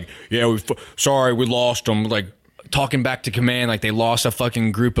guys. And they're like, yeah, sorry, we lost them. Like, talking back to command like they lost a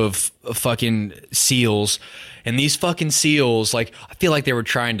fucking group of fucking SEALs. And these fucking SEALs, like, I feel like they were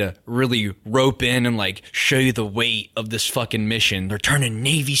trying to really rope in and, like, show you the weight of this fucking mission. They're turning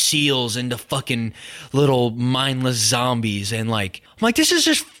Navy SEALs into fucking little mindless zombies. And, like, I'm like, this is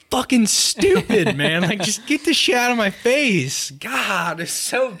just fucking stupid, man. Like, just get this shit out of my face. God, it's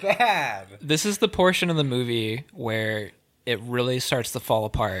so bad. This is the portion of the movie where it really starts to fall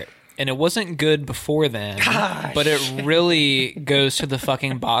apart. And it wasn't good before then, but it really goes to the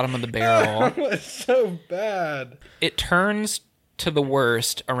fucking bottom of the barrel. It's so bad. It turns to the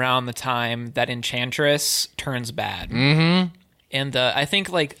worst around the time that Enchantress turns bad. Mm-hmm. And I think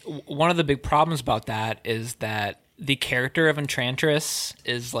like one of the big problems about that is that the character of Enchantress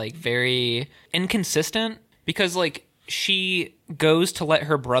is like very inconsistent because like she goes to let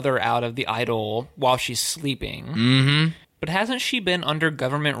her brother out of the idol while she's sleeping. Mm-hmm. But hasn't she been under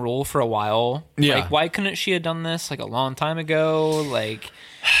government rule for a while? Yeah. Like, why couldn't she have done this like a long time ago? Like,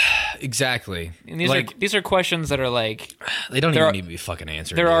 exactly. And these like, are these are questions that are like they don't even need to be fucking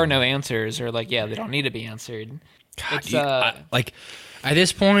answered. There are no answers, or like, yeah, they don't need to be answered. God, like at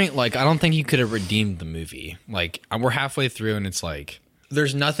this point, like I don't think you could have redeemed the movie. Like we're halfway through, and it's like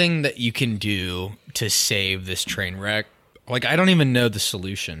there's nothing that you can do to save this train wreck. Like I don't even know the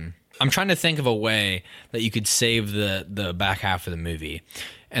solution. I'm trying to think of a way that you could save the back half of the movie,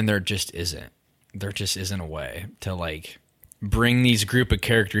 and there just isn't. There just isn't a way to like bring these group of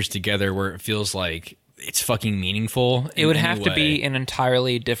characters together where it feels like it's fucking meaningful. It would have to be an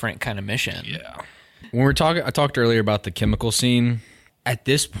entirely different kind of mission. Yeah. When we're talking, I talked earlier about the chemical scene. At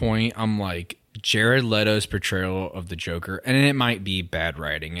this point, I'm like Jared Leto's portrayal of the Joker, and it might be bad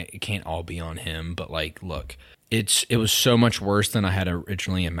writing. It can't all be on him, but like, look. it was so much worse than I had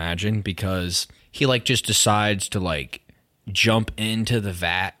originally imagined, because he like just decides to like jump into the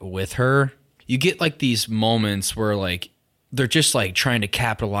vat with her. You get like these moments where like they're just like trying to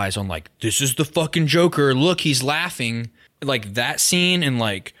capitalize on like, this is the fucking Joker, look, he's laughing, like that scene, and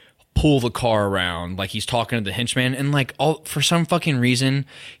like pull the car around like he's talking to the henchman, and like all for some fucking reason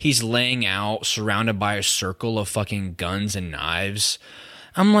he's laying out surrounded by a circle of fucking guns and knives.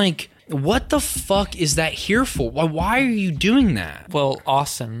 I'm like, what the fuck is that here for? Why are you doing that? Well,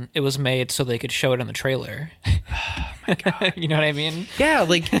 Austin, it was made so they could show it in the trailer. Oh my God. You know what I mean? Yeah,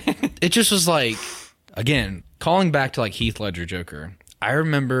 like it just was like, again, calling back to like Heath Ledger Joker. I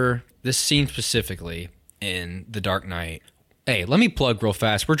remember this scene specifically in The Dark Knight. Hey, let me plug real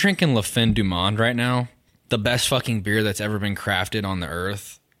fast. We're drinking La Fin du Monde right now. The best fucking beer that's ever been crafted on the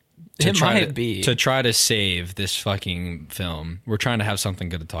earth. It might be. To try to save this fucking film. We're trying to have something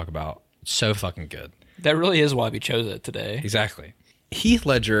good to talk about. It's so fucking good. That really is why we chose it today. Exactly. Heath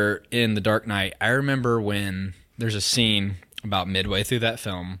Ledger in The Dark Knight, I remember when there's a scene about midway through that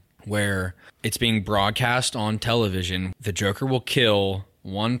film where it's being broadcast on television. The Joker will kill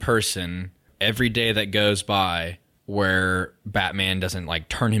one person every day that goes by where Batman doesn't like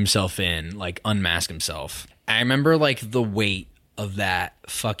turn himself in, like unmask himself. I remember like the weight of that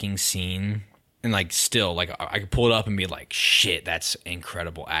fucking scene, and like still like I could pull it up and be like, shit, that's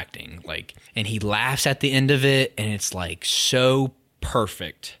incredible acting. Like, and he laughs at the end of it, and it's like so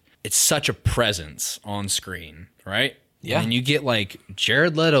perfect. It's such a presence on screen, right? Yeah. And you get like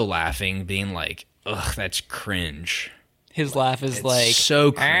Jared Leto laughing, being like, ugh, that's cringe. His laugh is like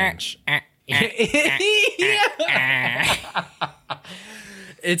So cringe.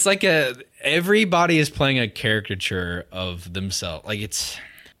 It's like everybody is playing a caricature of themselves. Like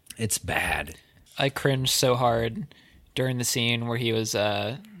it's bad. I cringed so hard during the scene where he was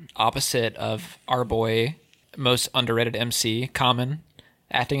opposite of our boy, most underrated MC, Common,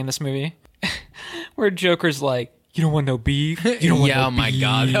 acting in this movie, where Joker's like, "You don't want no beef. You don't want no oh my beef."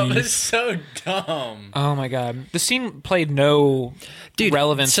 God, that was so dumb. Oh my God, the scene played no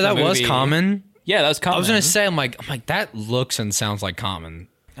relevance. So to the that was movie. Common. Yeah, that was Common. I was gonna say, I'm like that looks and sounds like Common.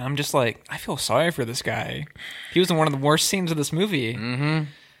 And I'm just like, I feel sorry for this guy. He was in one of the worst scenes of this movie. Mm-hmm.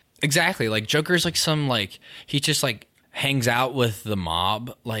 Exactly. Like Joker's like some like he just like hangs out with the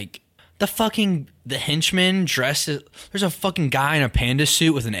mob. Like the henchman dressed as, there's a fucking guy in a panda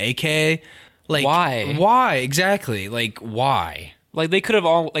suit with an AK. Like why? Why exactly? Like why? Like they could have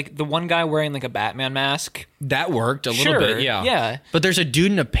all like the one guy wearing like a Batman mask. That worked a Sure, little bit, yeah. yeah. But there's a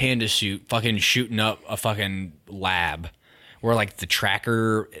dude in a panda suit fucking shooting up a fucking lab where like they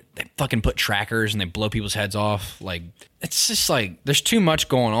fucking put trackers and they blow people's heads off. Like it's just like there's too much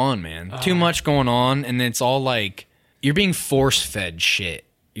going on, man. Too much going on, and it's all like you're being force fed shit.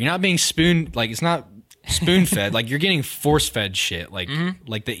 You're not being it's not spoon fed. Like you're getting force fed shit like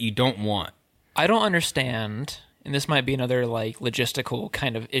like that you don't want. I don't understand, and this might be another like logistical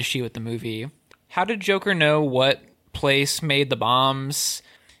kind of issue with the movie. How did Joker know what place made the bombs?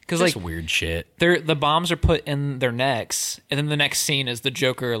 Because like weird shit. The bombs are put in their necks, and then the next scene is the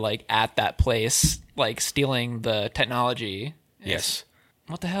Joker like at that place, like stealing the technology. Yes.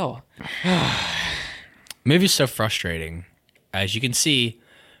 What the hell? Movie's so frustrating, as you can see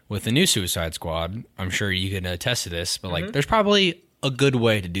with the new Suicide Squad. I'm sure you can attest to this, but like, there's probably a good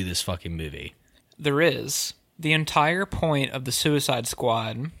way to do this fucking movie. There is. The entire point of the Suicide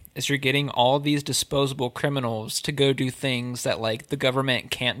Squad is you're getting all these disposable criminals to go do things that like the government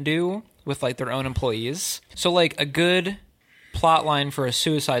can't do with like their own employees. So like a good plot line for a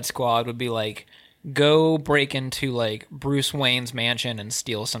Suicide Squad would be like go break into like Bruce Wayne's mansion and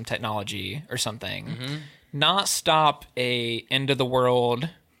steal some technology or something. Not stop a end of the world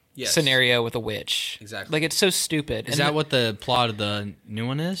scenario with a witch. Exactly. Like it's so stupid. Is that what the plot of the new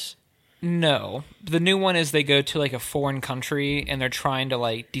one is? No. The new one is they go to like a foreign country and they're trying to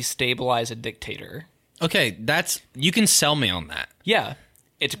like destabilize a dictator. Okay, you can sell me on that. Yeah.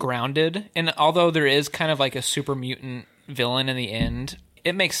 It's grounded. And although there is kind of like a super mutant villain in the end,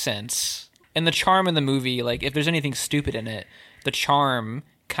 it makes sense. And the charm in the movie, like if there's anything stupid in it, the charm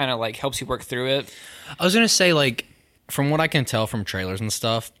kind of like helps you work through it. I was going to say, like, from what I can tell from trailers and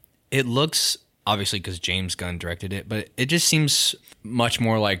stuff, it looks, obviously because James Gunn directed it, but it just seems much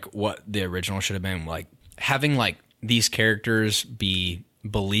more like what the original should have been. Like having like these characters be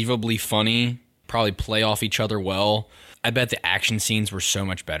believably funny, probably play off each other well. I bet the action scenes were so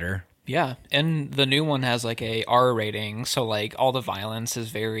much better. Yeah, and the new one has like a R rating, so like all the violence is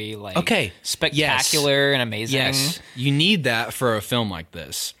very like spectacular and amazing. Yes, you need that for a film like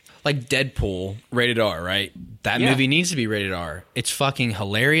this. Like Deadpool, rated R, right? That movie needs to be rated R. It's fucking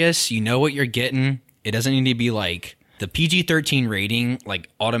hilarious. You know what you're getting. It doesn't need to be like the PG-13 rating like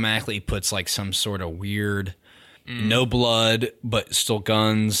automatically puts like some sort of weird no blood but still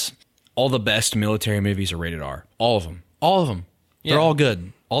guns. All the best military movies are rated R. All of them. Yeah. They're all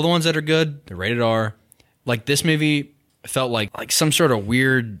good. All the ones that are good, they're rated R. Like this movie felt like some sort of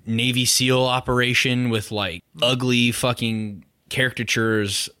weird Navy SEAL operation with like ugly fucking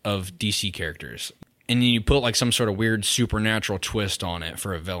caricatures of DC characters. And you put like some sort of weird supernatural twist on it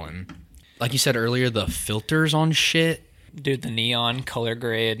for a villain. Like you said earlier, the filters on shit. Dude, the neon color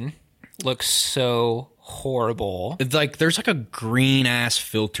grade looks so horrible. It's like there's like a green ass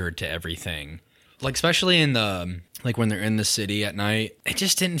filter to everything. Like especially in the like when they're in the city at night, it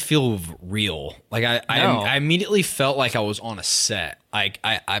just didn't feel real. Like I immediately felt like I was on a set. Like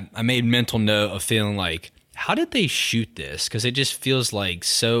I made mental note of feeling like, how did they shoot this? Because it just feels like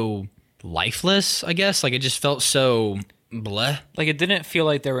so lifeless, I guess. Like it just felt so bleh. Like it didn't feel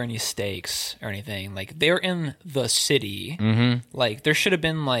like there were any stakes or anything. Like they're in the city. Like there should have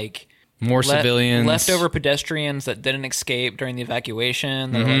been like more civilians, leftover pedestrians that didn't escape during the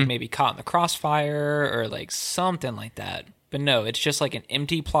evacuation, that are like maybe caught in the crossfire or like something like that. But no, it's just like an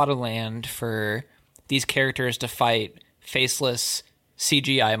empty plot of land for these characters to fight faceless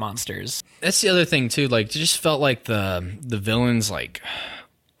CGI monsters. That's the other thing too. Like it just felt like the villains, like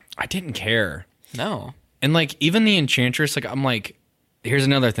I didn't care. No. And like even the Enchantress, like I'm like, here's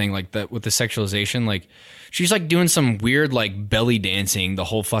another thing, like that with the sexualization, like she's like doing some weird like belly dancing the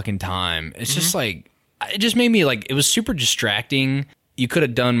whole fucking time. It's just like, it just made me like, it was super distracting. You could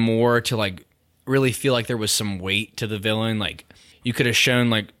have done more to like really feel like there was some weight to the villain. Like you could have shown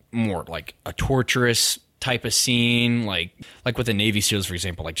like more like a torturous type of scene, like with the Navy SEALs, for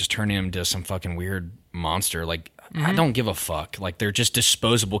example, like just turning him into some fucking weird monster. Like I don't give a fuck. Like they're just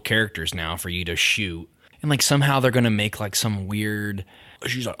disposable characters now for you to shoot. And like somehow they're gonna make like some weird.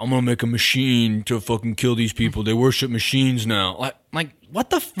 She's like, I'm gonna make a machine to fucking kill these people. They worship machines now. Like what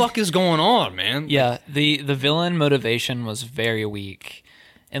the fuck is going on, man? Yeah, the villain motivation was very weak,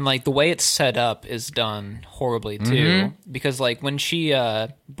 and like the way it's set up is done horribly too. Because like when she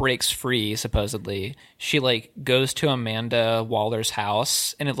breaks free, supposedly she like goes to Amanda Waller's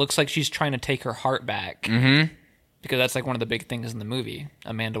house, and it looks like she's trying to take her heart back. Because that's like one of the big things in the movie.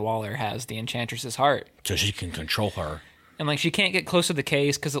 Amanda Waller has the Enchantress's heart. So she can control her. And like she can't get close to the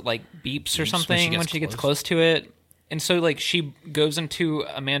case because it like beeps or something when she gets close to it. And so like she goes into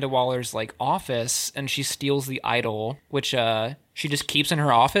Amanda Waller's like office and she steals the idol, which she just keeps in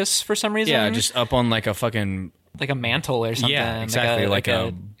her office for some reason. Yeah, just up on like a fucking... like a mantle or something. Yeah, exactly. Like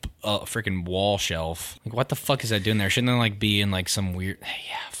a freaking wall shelf. Like, what the fuck is that doing there? Shouldn't that like be in like some weird...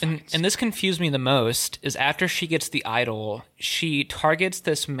 Yeah. And this confused me the most is after she gets the idol, she targets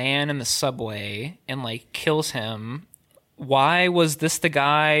this man in the subway and like kills him. Why was this the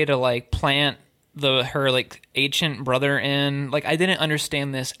guy to like plant her like ancient brother in? Like I didn't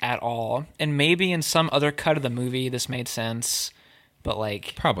understand this at all. And maybe in some other cut of the movie this made sense, but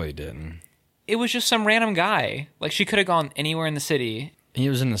like probably didn't. It was just some random guy. Like she could have gone anywhere in the city. He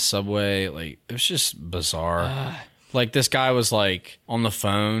was in the subway. Like it was just bizarre. Like this guy was like on the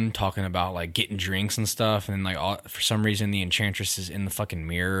phone talking about like getting drinks and stuff, and like for some reason the Enchantress is in the fucking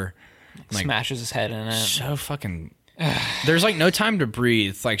mirror. Like, smashes his head in it. So fucking... There's like no time to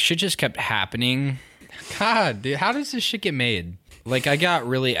breathe. Like shit just kept happening. God, dude, how does this shit get made? Like I got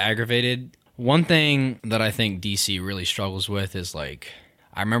really aggravated. One thing that I think DC really struggles with is like,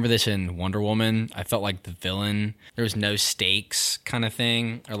 I remember this in Wonder Woman. I felt like the villain, there was no stakes kind of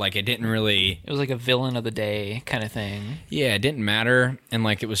thing, or like it didn't really... It was like a villain of the day kind of thing. Yeah, it didn't matter. And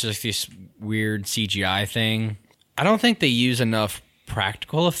like it was just this weird CGI thing. I don't think they use enough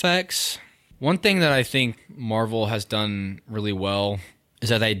practical effects. One thing that I think Marvel has done really well is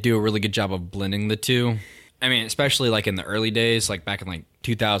that they do a really good job of blending the two. I mean, especially like in the early days, like back in like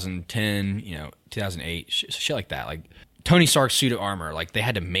 2010, 2008, shit like that. Like Tony Stark's suit of armor, like they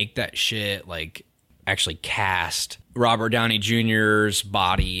had to make that shit, like actually cast Robert Downey Jr.'s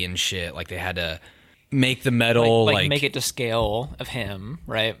body and shit. Like they had to make the metal, like make it to scale of him,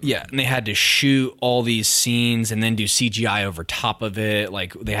 right? Yeah, and they had to shoot all these scenes and then do CGI over top of it.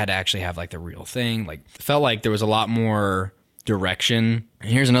 Like they had to actually have like the real thing. Like it felt like there was a lot more direction.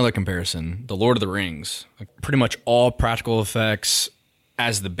 And here's another comparison: The Lord of the Rings. Like pretty much all practical effects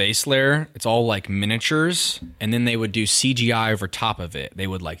as the base layer. It's all like miniatures, and then they would do CGI over top of it. They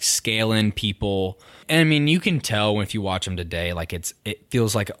would like scale in people, and I mean you can tell if you watch them today, like it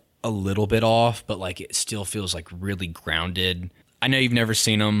feels like a little bit off, but like it still feels like really grounded. I know you've never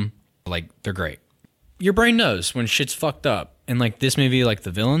seen them, like they're great. Your brain knows when shit's fucked up, and like this movie, like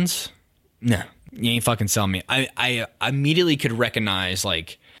the villains, no, you ain't fucking selling me. I immediately could recognize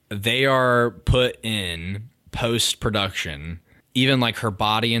like they are put in post-production. Even like her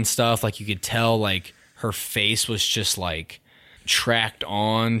body and stuff, like you could tell like her face was just like tracked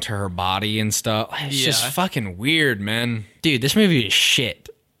on to her body and stuff. It's just fucking weird, man. Dude, this movie is shit.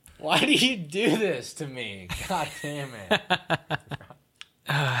 Why do you do this to me? God damn it.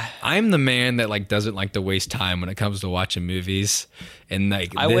 I'm the man that like doesn't like to waste time when it comes to watching movies. And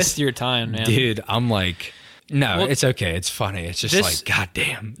like I waste your time, man. Dude, I'm like, no, it's okay. It's funny. It's just like, God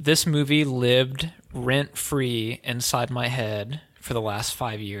damn. This movie lived rent-free inside my head for the last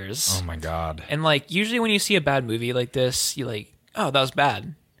 5 years. Oh my God. And like usually when you see a bad movie like this, you like, oh, that was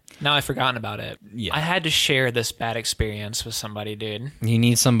bad. Now I've forgotten about it. Yeah. I had to share this bad experience with somebody, dude. You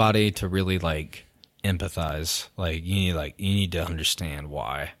need somebody to really like empathize. Like you need to understand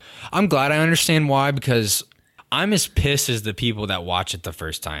why. I'm glad I understand why, because I'm as pissed as the people that watch it the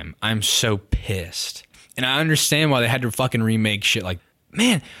first time. I'm so pissed. And I understand why they had to fucking remake shit. Like,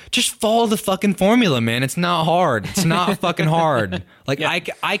 man, just follow the fucking formula, man. It's not hard. It's not fucking hard. Like, yeah.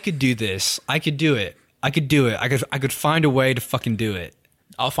 I could do this. I could do it. I could do it. I could find a way to fucking do it.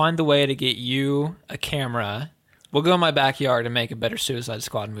 I'll find the way to get you a camera. We'll go in my backyard and make a better Suicide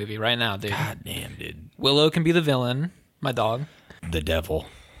Squad movie right now, dude. God damn, dude. Willow can be the villain, my dog. The devil.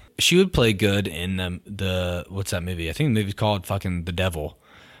 She would play good in the what's that movie? I think the movie's called fucking The Devil.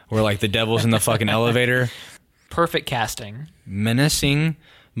 Where like the devil's in the fucking elevator. Perfect casting. Menacing,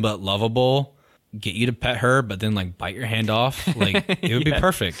 but lovable. Get you to pet her, but then like bite your hand off. Like it would be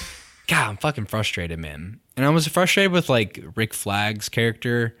perfect. God, I'm fucking frustrated, man. And I was frustrated with like Rick Flag's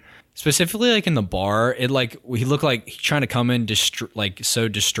character, specifically like in the bar. It like he looked like he's trying to come in like so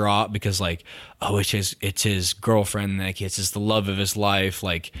distraught because like, oh, it's his girlfriend, like it's the love of his life.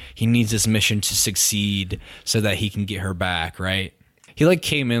 Like he needs this mission to succeed so that he can get her back, right? He like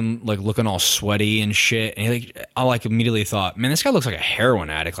came in like looking all sweaty and shit, and I like immediately thought, man, this guy looks like a heroin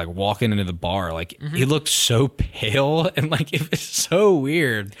addict, like walking into the bar. Like he looked so pale and like it was so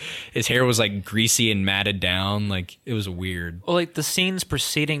weird. His hair was like greasy and matted down, like it was weird. Well, like the scenes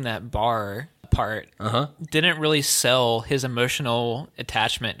preceding that bar part didn't really sell his emotional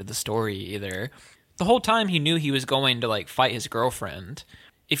attachment to the story either. The whole time he knew he was going to like fight his girlfriend.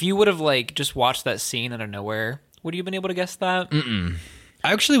 If you would have like just watched that scene out of nowhere, would you have been able to guess that?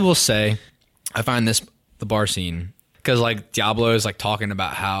 I actually will say, I find the bar scene, because like Diablo is like talking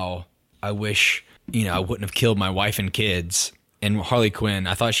about how I wish, I wouldn't have killed my wife and kids. And Harley Quinn,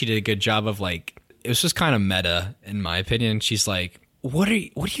 I thought she did a good job of like, it was just kind of meta in my opinion. She's like, what are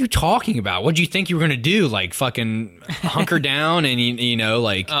you talking about? What do you think you were going to do? Like fucking hunker down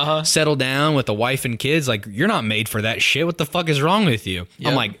and, settle down with a wife and kids? Like, you're not made for that shit. What the fuck is wrong with you? Yep.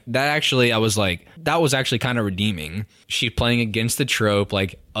 I'm like, that was actually kind of redeeming. She's playing against the trope.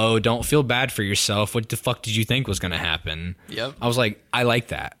 Like, oh, don't feel bad for yourself. What the fuck did you think was going to happen? Yep. I was like, I like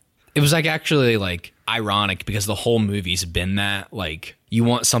that. It was like actually like ironic because the whole movie's been that. Like, you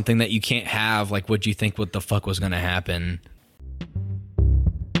want something that you can't have. Like, what do you think what the fuck was going to happen?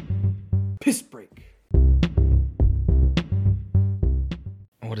 Piss break.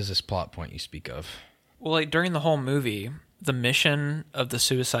 What is this plot point you speak of? Well, like during the whole movie, the mission of the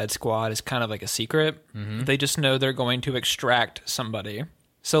Suicide Squad is kind of like a secret. Mm-hmm. They just know they're going to extract somebody.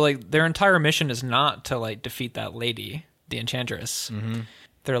 So like their entire mission is not to like defeat that lady, the Enchantress. Mm-hmm.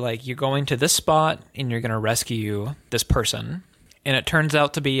 They're like, you're going to this spot and you're going to rescue this person. And it turns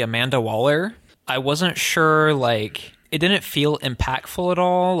out to be Amanda Waller. I wasn't sure, like, it didn't feel impactful at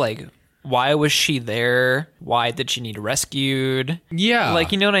all. Like, why was she there? Why did she need rescued? Yeah.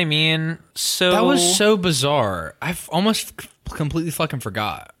 Like, you know what I mean? So that was so bizarre. I've almost completely fucking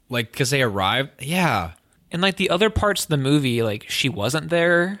forgot. Like, because they arrived. Yeah. And, like, the other parts of the movie, like, she wasn't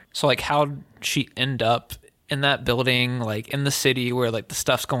there. So, like, how'd she end up in that building, like, in the city where, like, the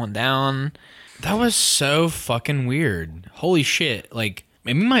stuff's going down? That was so fucking weird. Holy shit. Like,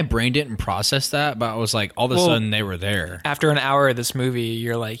 maybe my brain didn't process that, but I was like, all of a sudden they were there. After an hour of this movie,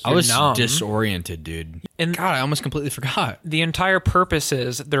 you're like, I was numb. Disoriented, dude. And God, I almost completely forgot. The entire purpose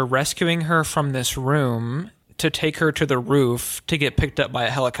is they're rescuing her from this room to take her to the roof to get picked up by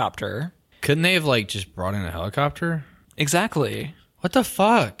a helicopter. Couldn't they have, like, just brought in a helicopter? Exactly. What the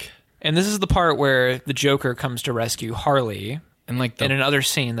fuck? And this is the part where the Joker comes to rescue Harley. And like in another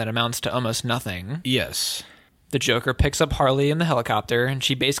scene that amounts to almost nothing. Yes. The Joker picks up Harley in the helicopter, and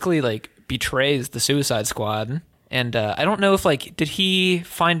she basically, like, betrays the Suicide Squad. And I don't know if, like, did he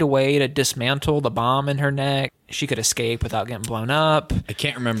find a way to dismantle the bomb in her neck? She could escape without getting blown up. I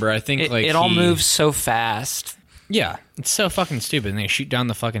can't remember. I think, it all moves so fast. Yeah, it's so fucking stupid. And they shoot down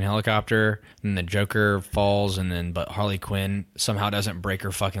the fucking helicopter, and the Joker falls, but Harley Quinn somehow doesn't break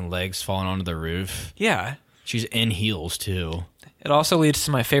her fucking legs falling onto the roof. Yeah. She's in heels too. It also leads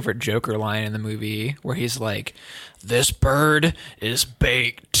to my favorite Joker line in the movie, where he's like, "This bird is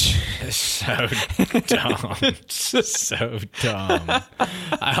baked." So dumb. So dumb.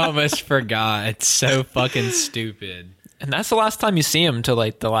 I almost forgot. It's so fucking stupid. And that's the last time you see him till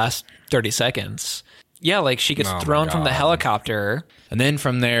like the last 30 seconds. Yeah, like she gets Oh my thrown from the God. helicopter. And then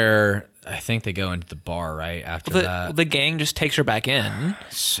from there, I think they go into the bar, right? After that. The gang just takes her back in.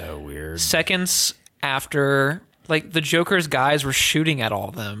 So weird. Seconds after, like, the Joker's guys were shooting at all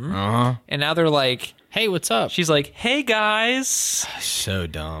of them. Uh-huh. And now they're like, Hey, what's up? she's like, "Hey, guys." So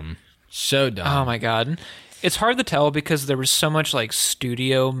dumb. So dumb. Oh my God. It's hard to tell because there was so much like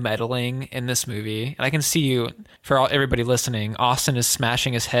studio meddling in this movie. And I can see you, everybody listening, Austin is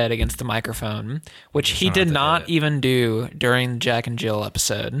smashing his head against the microphone, which he did not even do during the Jack and Jill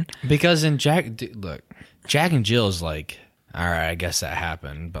episode. Because in Jack and Jill's like, all right, I guess that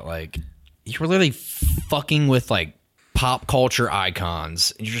happened. But like, you were literally fucking with like pop culture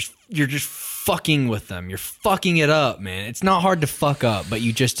icons. And you're just fucking with them. You're fucking it up, man. It's not hard to fuck up, but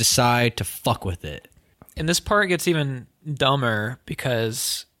you just decide to fuck with it. And this part gets even dumber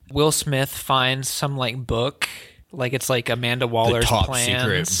because Will Smith finds some like book, like it's like Amanda Waller's The top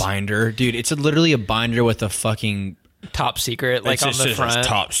plans. secret binder. Dude, it's literally a binder with a fucking... Top secret, like on the front.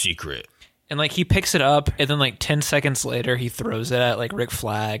 Top secret. And like he picks it up, and then like 10 seconds later, he throws it at like Rick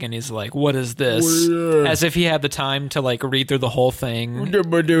Flag, and he's like, "What is this?" As if he had the time to like read through the whole thing. I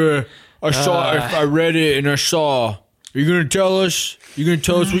read it and I saw. Are you gonna tell us? You gonna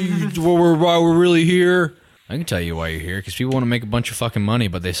tell us why we're really here? I can tell you why you're here, because people want to make a bunch of fucking money,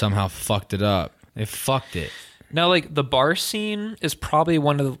 but they somehow fucked it up. They fucked it. Now, like the bar scene is probably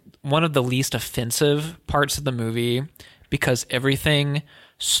one of the least offensive parts of the movie because everything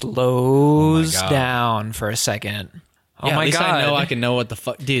slows down for a second. Oh Yeah, my at least God. I know I can know what the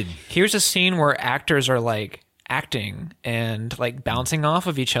fuck, dude. Here's a scene where actors are like acting and like bouncing off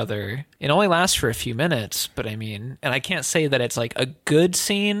of each other. It only lasts for a few minutes, but I mean, and I can't say that it's like a good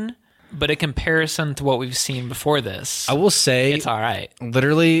scene, but in comparison to what we've seen before this, I will say, it's all right.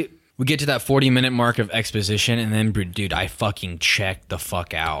 literally, we get to that 40-minute mark of exposition, and then, dude, I fucking checked the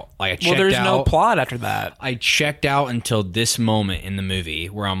fuck out. Like, I checked out. Well, there's no plot after that. I checked out until this moment in the movie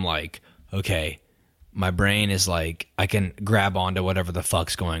where I'm like, okay, my brain is like, I can grab onto whatever the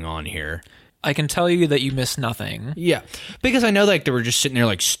fuck's going on here. I can tell you that you missed nothing. Yeah, because I know like they were just sitting there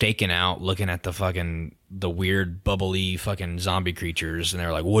like staking out, looking at the weird bubbly fucking zombie creatures, and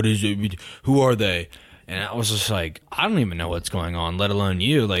they're like, "What is it? Who are they?" And I was just like, I don't even know what's going on, let alone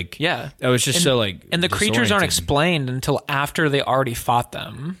you. Like, Yeah. I was just so like, And the creatures aren't disoriented. explained until after they already fought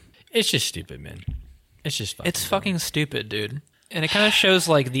them. It's just stupid, man. It's just fucking It's fucking stupid, dude. And it kind of shows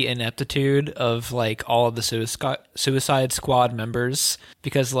like the ineptitude of like all of the Suicide Squad members,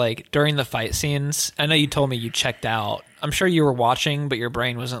 because like during the fight scenes, I know you told me you checked out. I'm sure you were watching, but your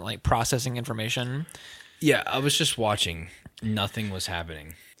brain wasn't like processing information. Yeah, I was just watching. Nothing was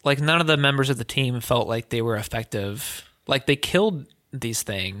happening. Like none of the members of the team felt like they were effective. Like they killed these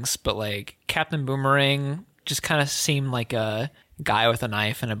things, but like Captain Boomerang just kind of seemed like a guy with a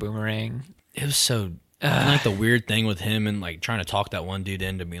knife and a boomerang. It was so... And like the weird thing with him and like trying to talk that one dude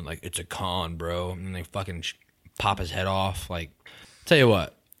into being like, it's a con, bro. And they fucking pop his head off. Like, tell you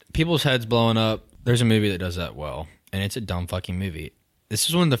what, people's heads blowing up. There's a movie that does that well. And it's a dumb fucking movie. This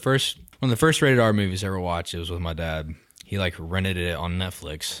is one of the first rated R movies I ever watched. It was with my dad. He like rented it on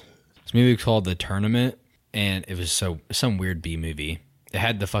Netflix. This movie called The Tournament. And it was some weird B movie. It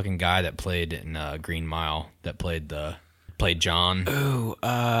had the fucking guy that played in Green Mile that played John. Ooh,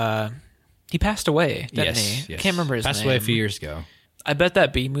 he passed away, didn't he? I can't remember his name. Passed away a few years ago. I bet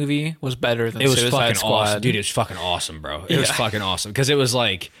that B movie was better than It was Suicide fucking Squad. awesome. Dude, it was fucking awesome, bro. It was fucking awesome. Because it was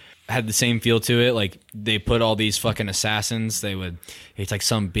like, had the same feel to it. Like, they put all these fucking assassins. It's like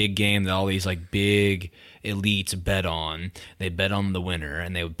some big game that all these like big elites bet on. They bet on the winner,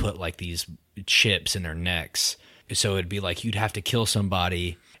 and they would put like these chips in their necks. So it'd be like, you'd have to kill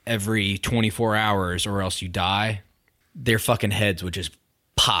somebody every 24 hours or else you die. Their fucking heads would just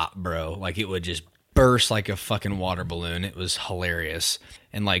pop, bro. Like, it would just burst like a fucking water balloon. It was hilarious.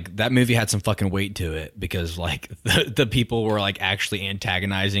 And like, that movie had some fucking weight to it because like the people were like actually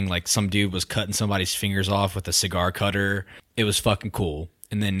antagonizing. Like, some dude was cutting somebody's fingers off with a cigar cutter. It was fucking cool.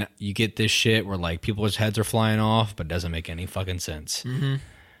 And then you get this shit where like people's heads are flying off, but it doesn't make any fucking sense. Mm-hmm.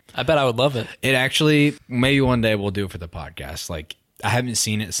 I bet I would love it. It actually, maybe one day we'll do it for the podcast. Like, I haven't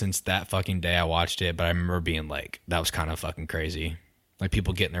seen it since that fucking day I watched it, but I remember being like, that was kind of fucking crazy. Like,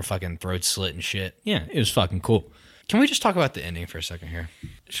 people getting their fucking throats slit and shit. Yeah, it was fucking cool. Can we just talk about the ending for a second here?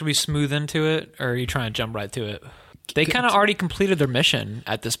 Should we smooth into it, or are you trying to jump right to it? They kind of already completed their mission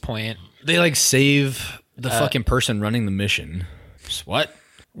at this point. They like save The fucking person running the mission. What?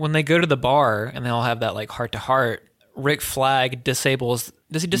 When they go to the bar and they all have that like heart to heart, Rick Flag disables.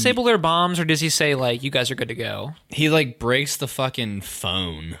 Does he disable their bombs, or does he say like, "You guys are good to go"? He like breaks the fucking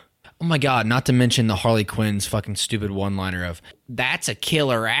phone. Oh my god! Not to mention the Harley Quinn's fucking stupid one-liner of "That's a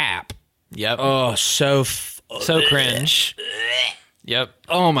killer app." Yep. Oh, so cringe. Yep.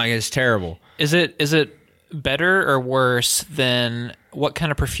 Oh my god, it's terrible. Is it better or worse than what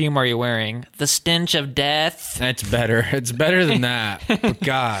kind of perfume are you wearing? The stench of death. That's better. It's better than that. But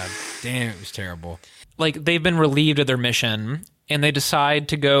god damn, it was terrible. Like, they've been relieved of their mission, and they decide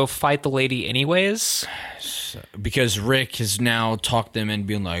to go fight the lady anyways. Because Rick has now talked them into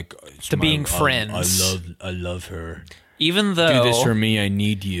being like, to being friends. I love her. Even though do this for me, I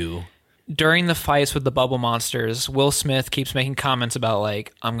need you. During the fights with the bubble monsters, Will Smith keeps making comments about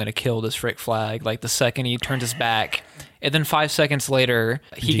like, I'm gonna kill this Rick Flag. Like the second he turns his back, and then 5 seconds later,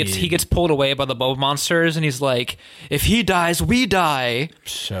 he gets pulled away by the bubble monsters, and he's like, if he dies, we die.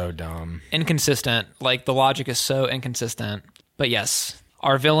 So dumb. Inconsistent. Like the logic is so inconsistent. But yes,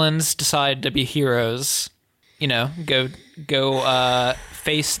 our villains decide to be heroes. You know, go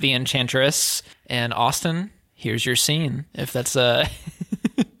face the Enchantress. And Austin, here's your scene. If that's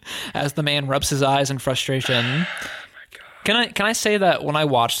as the man rubs his eyes in frustration. Oh my God. Can I say that when I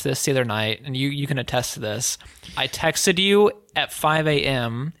watched this the other night, and you can attest to this, I texted you at 5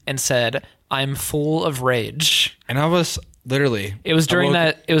 a.m. and said, I'm full of rage. And I was literally... It was during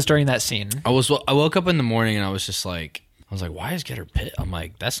that scene. I woke up in the morning and I was just like... why is Getter pissed? I'm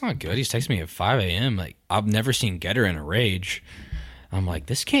like, that's not good. He's texting me at 5 a.m. Like, I've never seen Getter in a rage. I'm like,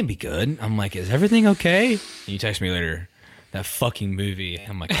 this can't be good. I'm like, is everything okay? And you text me later, that fucking movie.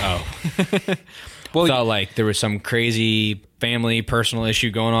 I'm like, oh. Well, thought like there was some crazy family personal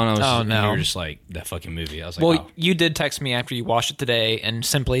issue going on. You were just like, that fucking movie. I was like, well, you did text me after you watched it today and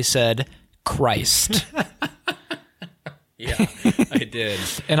simply said, Christ. Yeah, I did.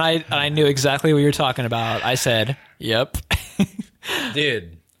 And I knew exactly what you were talking about. I said, yep.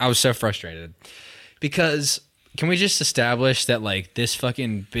 Dude, I was so frustrated. Because can we just establish that like this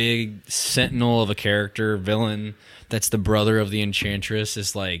fucking big sentinel of a character villain that's the brother of the Enchantress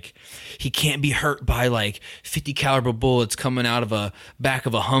is like, he can't be hurt by like 50 caliber bullets coming out of a back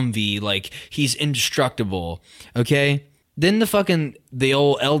of a Humvee. Like, he's indestructible. Okay? Then the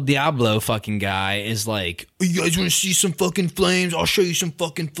old El Diablo fucking guy is like, oh, you guys want to see some fucking flames? I'll show you some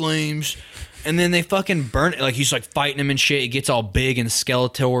fucking flames. And then they fucking burn it. Like, he's like fighting him and shit. He gets all big and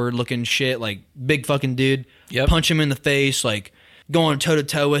Skeletor looking shit. Like, big fucking dude. Yep. Punch him in the face. Like, going toe to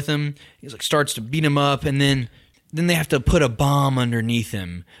toe with him. He's like, starts to beat him up. And then they have to put a bomb underneath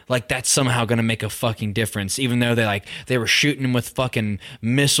him. Like, that's somehow going to make a fucking difference. Even though they were shooting him with fucking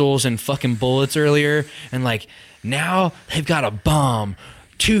missiles and fucking bullets earlier. And like, now they've got a bomb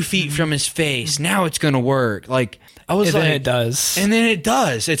 2 feet from his face. Now it's going to work. Like, I was and then it does. And then it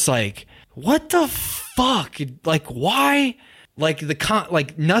does. It's like, what the fuck? Like, why?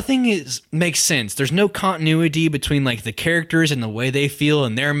 Like, nothing makes sense. There's no continuity between like the characters and the way they feel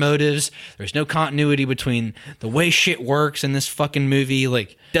and their motives. There's no continuity between the way shit works in this fucking movie.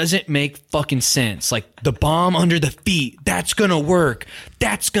 Like, doesn't make fucking sense. Like, the bomb under the feet, that's gonna work.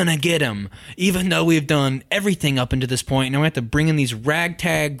 That's gonna get him. Even though we've done everything up until this point, now we have to bring in these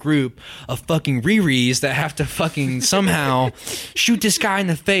ragtag group of fucking Riris that have to fucking somehow shoot this guy in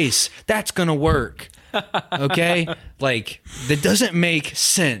the face. That's gonna work. Okay? Like, that doesn't make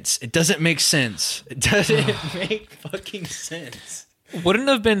sense. It doesn't make sense. It doesn't make fucking sense. Wouldn't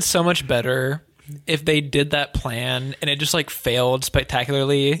it have been so much better if they did that plan and it just like failed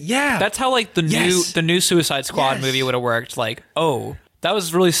spectacularally? Yeah. That's how like the new Suicide Squad movie would have worked. Like, oh, that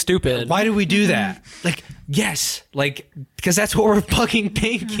was really stupid. Why did we do that? Like, yes. Like, because that's what we're fucking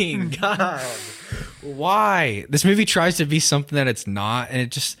thinking. God. Why? This movie tries to be something that it's not, and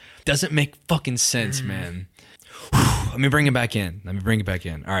it just doesn't make fucking sense, man. Let me bring it back in.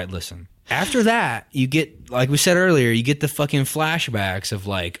 All right, listen. After that, you get, like we said earlier, you get the fucking flashbacks of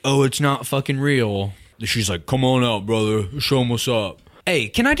like, oh, it's not fucking real. She's like, come on out, brother. Show 'em what's up. Hey,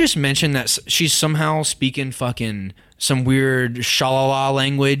 can I just mention that she's somehow speaking fucking some weird shalala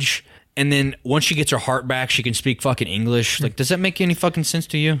language, and then once she gets her heart back, she can speak fucking English? Like, does that make any fucking sense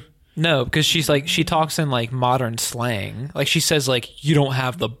to you? No, because she talks in like modern slang. Like, she says like, you don't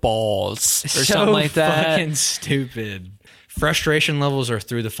have the balls or something like that. Fucking stupid. Frustration levels are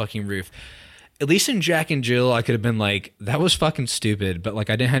through the fucking roof. At least in Jack and Jill, I could have been like, that was fucking stupid, but like,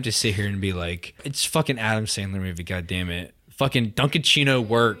 I didn't have to sit here and be like, it's fucking Adam Sandler movie, god damn it. Fucking Dunkachino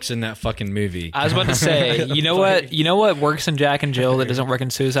works in that fucking movie. I was about to say, you know what works in Jack and Jill that doesn't work in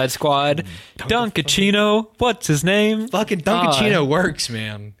Suicide Squad? Dunkachino. What's his name? Fucking Dunkachino works,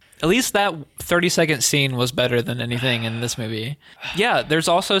 man. At least that 30-second scene was better than anything in this movie. Yeah, there's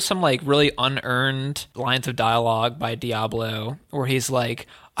also some like really unearned lines of dialogue by Diablo where he's like,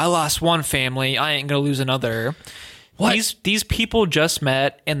 I lost one family, I ain't gonna lose another. What? These people just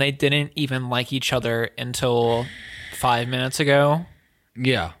met and they didn't even like each other until 5 minutes ago.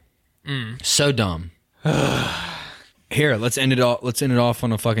 Yeah. So dumb. Here, let's end it off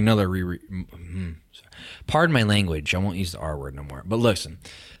on a fucking another Pardon my language. I won't use the R word no more. But listen,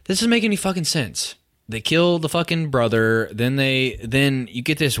 this doesn't make any fucking sense. They kill the fucking brother, then you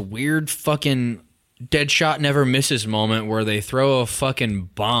get this weird fucking Deadshot never misses moment where they throw a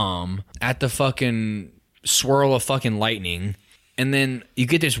fucking bomb at the fucking swirl of fucking lightning, and then you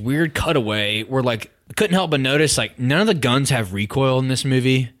get this weird cutaway where like I couldn't help but notice like none of the guns have recoil in this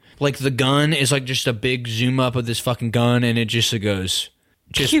movie. Like the gun is like just a big zoom up of this fucking gun, and it just goes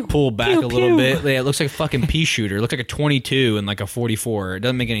pull back a little bit. Yeah, it looks like a fucking pea shooter. It looks like a 22 and like a 44. It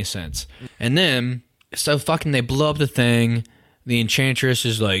doesn't make any sense. And then so fucking they blow up the thing. The Enchantress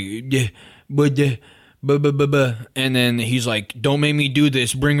is like, and then he's like, don't make me do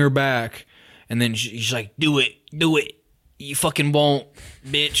this. Bring her back. And then he's like, do it. You fucking won't,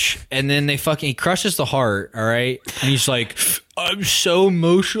 bitch. And then he crushes the heart, all right? And he's like, I'm so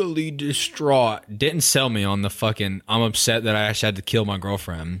emotionally distraught. Didn't sell me on the fucking, I'm upset that I actually had to kill my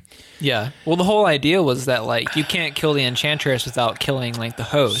girlfriend. Yeah. Well, the whole idea was that, like, you can't kill the Enchantress without killing, like, the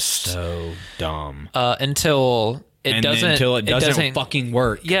host. So dumb. Until it doesn't fucking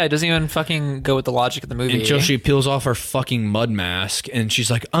work. Yeah, it doesn't even fucking go with the logic of the movie. Until she peels off her fucking mud mask and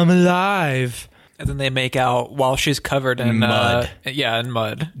she's like, I'm alive. And then they make out while she's covered in mud. In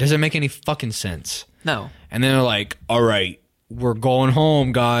mud. Doesn't make any fucking sense. No. And then they're like, all right, we're going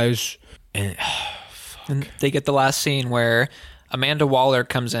home, guys. And they get the last scene where Amanda Waller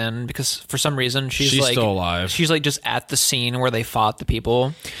comes in because for some reason she's like still alive. She's like just at the scene where they fought the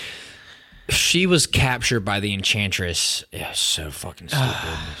people. She was captured by the Enchantress. Yeah, so fucking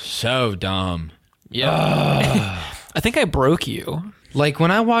stupid. So dumb. Yeah. I think I broke you. Like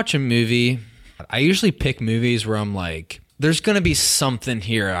when I watch a movie, I usually pick movies where I'm like, there's going to be something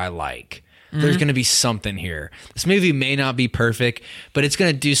here I like. There's going to be something here. This movie may not be perfect, but it's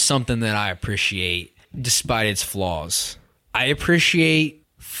going to do something that I appreciate despite its flaws. I appreciate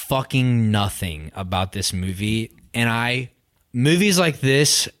fucking nothing about this movie, and movies like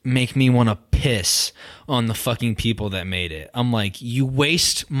this make me want to piss on the fucking people that made it. I'm like, you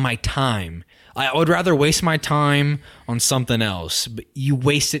waste my time. I would rather waste my time on something else, but you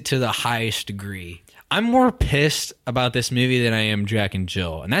waste it to the highest degree. I'm more pissed about this movie than I am Jack and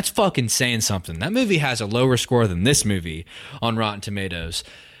Jill, and that's fucking saying something. That movie has a lower score than this movie on Rotten Tomatoes,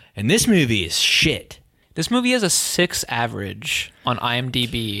 and this movie is shit. This movie has a 6 average on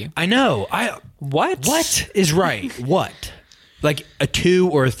IMDb. I know. What? What is right? What? Like a 2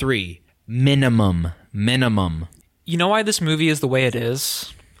 or a 3 minimum. You know why this movie is the way it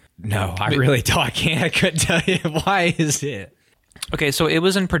is? No, I really don't. I couldn't tell you. Why is it? Okay, so it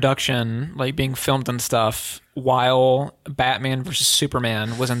was in production, like being filmed and stuff, while Batman vs.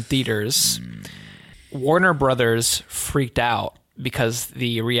 Superman was in theaters. Warner Brothers freaked out because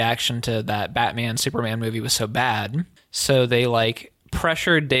the reaction to that Batman Superman movie was so bad. So they like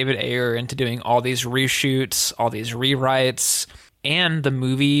pressured David Ayer into doing all these reshoots, all these rewrites, and the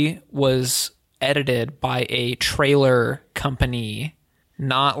movie was edited by a trailer company,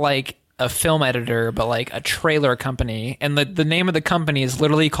 not like a film editor, but like a trailer company. And the name of the company is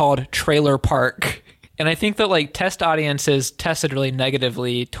literally called Trailer Park. And I think that like test audiences tested really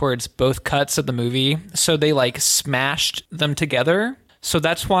negatively towards both cuts of the movie. So they like smashed them together. So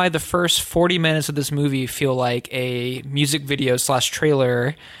that's why the first 40 minutes of this movie feel like a music video /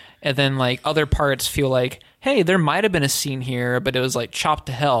 trailer. And then like other parts feel like, hey, there might have been a scene here, but it was like chopped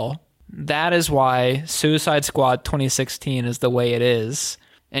to hell. That is why Suicide Squad 2016 is the way it is.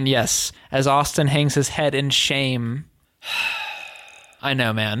 And yes, as Austin hangs his head in shame, I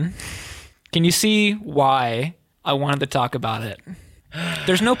know, man. Can you see why I wanted to talk about it?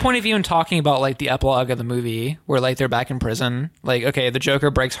 There's no point of even talking about like the epilogue of the movie where like they're back in prison. Like, okay, the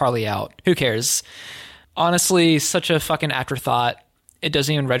Joker breaks Harley out. Who cares? Honestly, such a fucking afterthought. It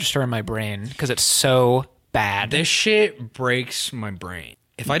doesn't even register in my brain because it's so bad. This shit breaks my brain.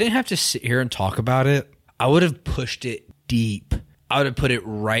 If I didn't have to sit here and talk about it, I would have pushed it deep. I would have put it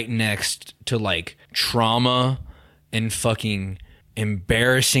right next to like trauma and fucking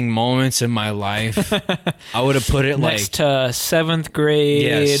embarrassing moments in my life. I would have put it next to 7th grade.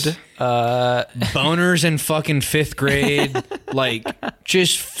 Yes. Boners in fucking 5th grade. Like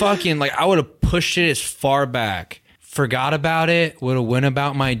just fucking like I would have pushed it as far back. Forgot about it. Would have went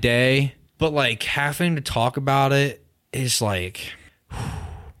about my day. But like having to talk about it is like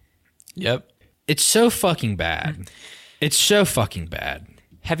Yep. It's so fucking bad. It's so fucking bad.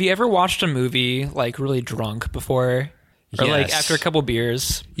 Have you ever watched a movie like really drunk before? Or like Yes. after a couple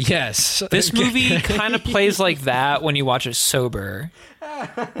beers? Yes. This movie kind of plays like that when you watch it sober.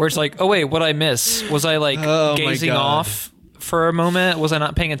 Where it's like, oh wait, what'd I miss? Was I like Oh, my gazing God. off for a moment? Was I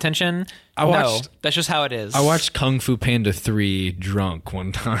not paying attention? No, that's just how it is. I watched Kung Fu Panda 3 drunk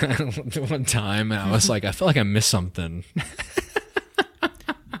one time, and I was like, I feel like I missed something.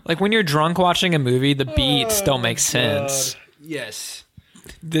 Like when you're drunk watching a movie, the beats don't make sense. Yes.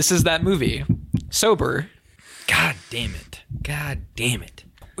 This is that movie. Sober. God damn it. God damn it.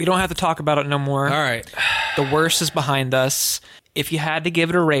 We don't have to talk about it no more. All right. The worst is behind us. If you had to give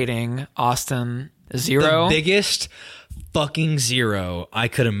it a rating, Austin, 0. The biggest fucking 0 I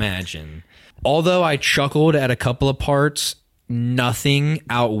could imagine. Although I chuckled at a couple of parts, nothing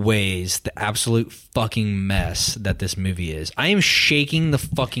outweighs the absolute fucking mess that this movie is. I am shaking the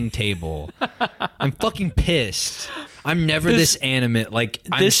fucking table. I'm fucking pissed. I'm never this animate. Like,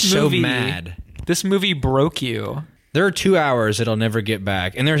 I'm so mad. This movie broke you. There are 2 hours that I'll never get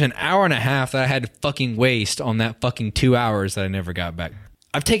back. And there's an hour and a half that I had to fucking waste on that fucking 2 hours that I never got back.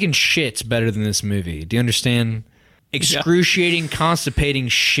 I've taken shits better than this movie. Do you understand? Excruciating, constipating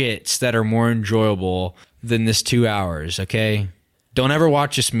shits that are more enjoyable than this 2 hours, okay? Don't ever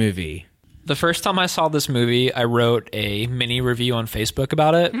watch this movie. The first time I saw this movie, I wrote a mini review on Facebook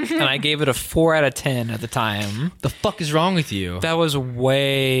about it, and I gave it a 4 out of 10 at the time. The fuck is wrong with you? That was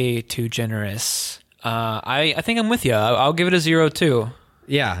way too generous. I think I'm with you. I'll give it a 0 too.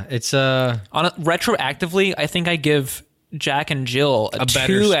 Yeah, it's Retroactively, I think I give Jack and Jill a 2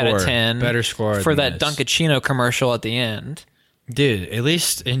 better out of score. 10. Better score for than that this. Dunkachino commercial at the end. Dude, at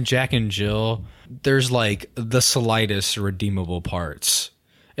least in Jack and Jill, there's like the slightest redeemable parts.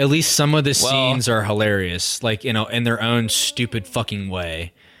 At least some of the scenes are hilarious, like, you know, in their own stupid fucking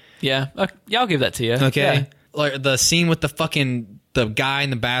way. Yeah, I'll give that to you. Okay. Yeah. Like the scene with the guy in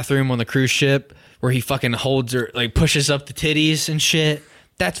the bathroom on the cruise ship where he fucking holds her, like pushes up the titties and shit.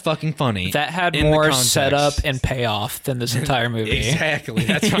 That's fucking funny. That had in the more context. setup and payoff than this entire movie. Exactly.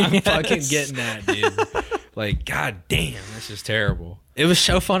 That's what I'm fucking getting at, dude. Like, god damn, this is terrible. It was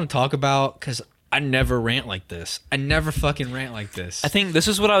so fun to talk about because I never rant like this. I never fucking rant like this. I think this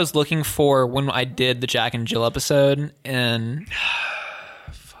is what I was looking for when I did the Jack and Jill episode, and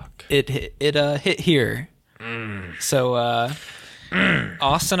it hit here. So,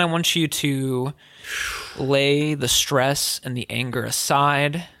 Austin, I want you to lay the stress and the anger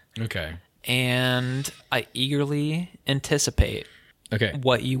aside, Okay. and I eagerly anticipate Okay.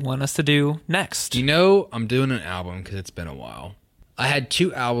 what you want us to do next. You know, I'm doing an album because it's been a while. I had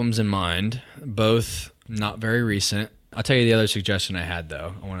 2 albums in mind, both not very recent. I'll tell you the other suggestion I had,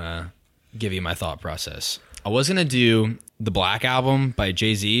 though. I want to give you my thought process. I was going to do the Black Album by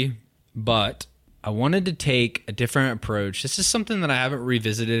Jay-Z, but I wanted to take a different approach. This is something that I haven't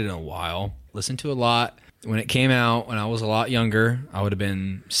revisited in a while. Listened to a lot. When it came out, when I was a lot younger, I would have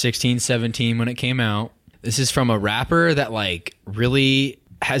been 16, 17 when it came out. This is from a rapper that, like, really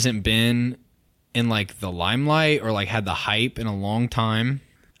hasn't been in, like, the limelight or, like, had the hype in a long time.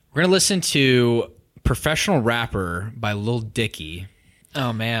 We're going to listen to Professional Rapper by Lil Dicky.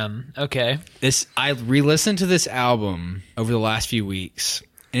 Oh, man. Okay. I re-listened to this album over the last few weeks,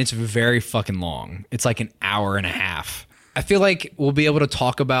 and it's very fucking long. It's like an hour and a half. I feel like we'll be able to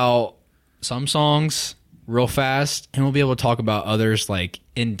talk about some songs real fast, and we'll be able to talk about others, like,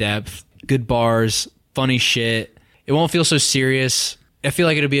 in depth, good bars, funny shit. It won't feel so serious. I feel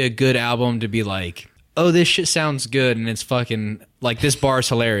like it'll be a good album to be like, oh, this shit sounds good, and it's fucking, like, this bar is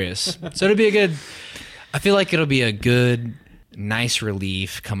hilarious. So I feel like it'll be a good, nice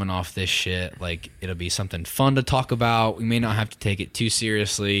relief coming off this shit. Like, it'll be something fun to talk about. We may not have to take it too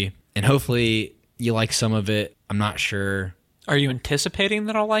seriously, and hopefully you like some of it. I'm not sure. Are you anticipating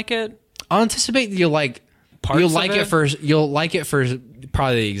that I'll like it? I'll anticipate that you'll like Parts you'll of like it? it for you'll like it for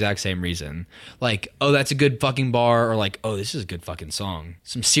probably the exact same reason. Like, oh, that's a good fucking bar, or like, oh, this is a good fucking song.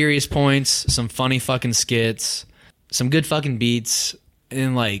 Some serious points, some funny fucking skits, some good fucking beats,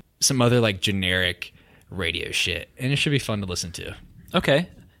 and like some other like generic radio shit. And it should be fun to listen to. Okay.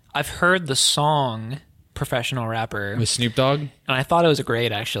 I've heard the song Professional Rapper, With Snoop Dogg? and I thought it was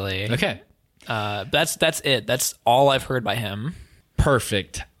great, actually. Okay. That's it. That's all I've heard by him.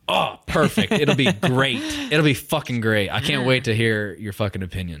 Perfect. Oh, perfect. It'll be great. It'll be fucking great. I can't wait to hear your fucking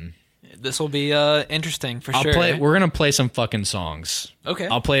opinion. This will be interesting for sure. We're going to play some fucking songs. Okay.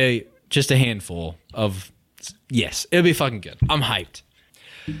 I'll play just a handful of... Yes, it'll be fucking good. I'm hyped.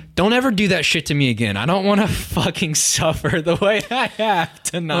 Don't ever do that shit to me again. I don't want to fucking suffer the way I have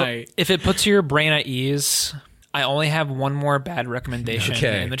tonight. If it puts your brain at ease, I only have one more bad recommendation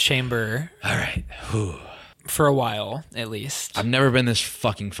Okay. in the chamber. All right. Whew. For a while, at least. I've never been this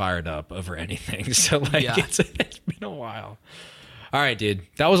fucking fired up over anything. So, like, Yeah. it's been a while. All right, dude.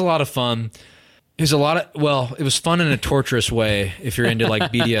 That was a lot of fun. It was it was fun in a torturous way if you're into,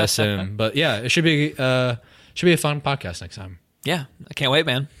 like, BDSM. But, yeah, it should be a fun podcast next time. Yeah, I can't wait,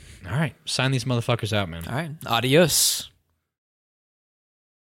 man. All right. Sign these motherfuckers out, man. All right. Adios.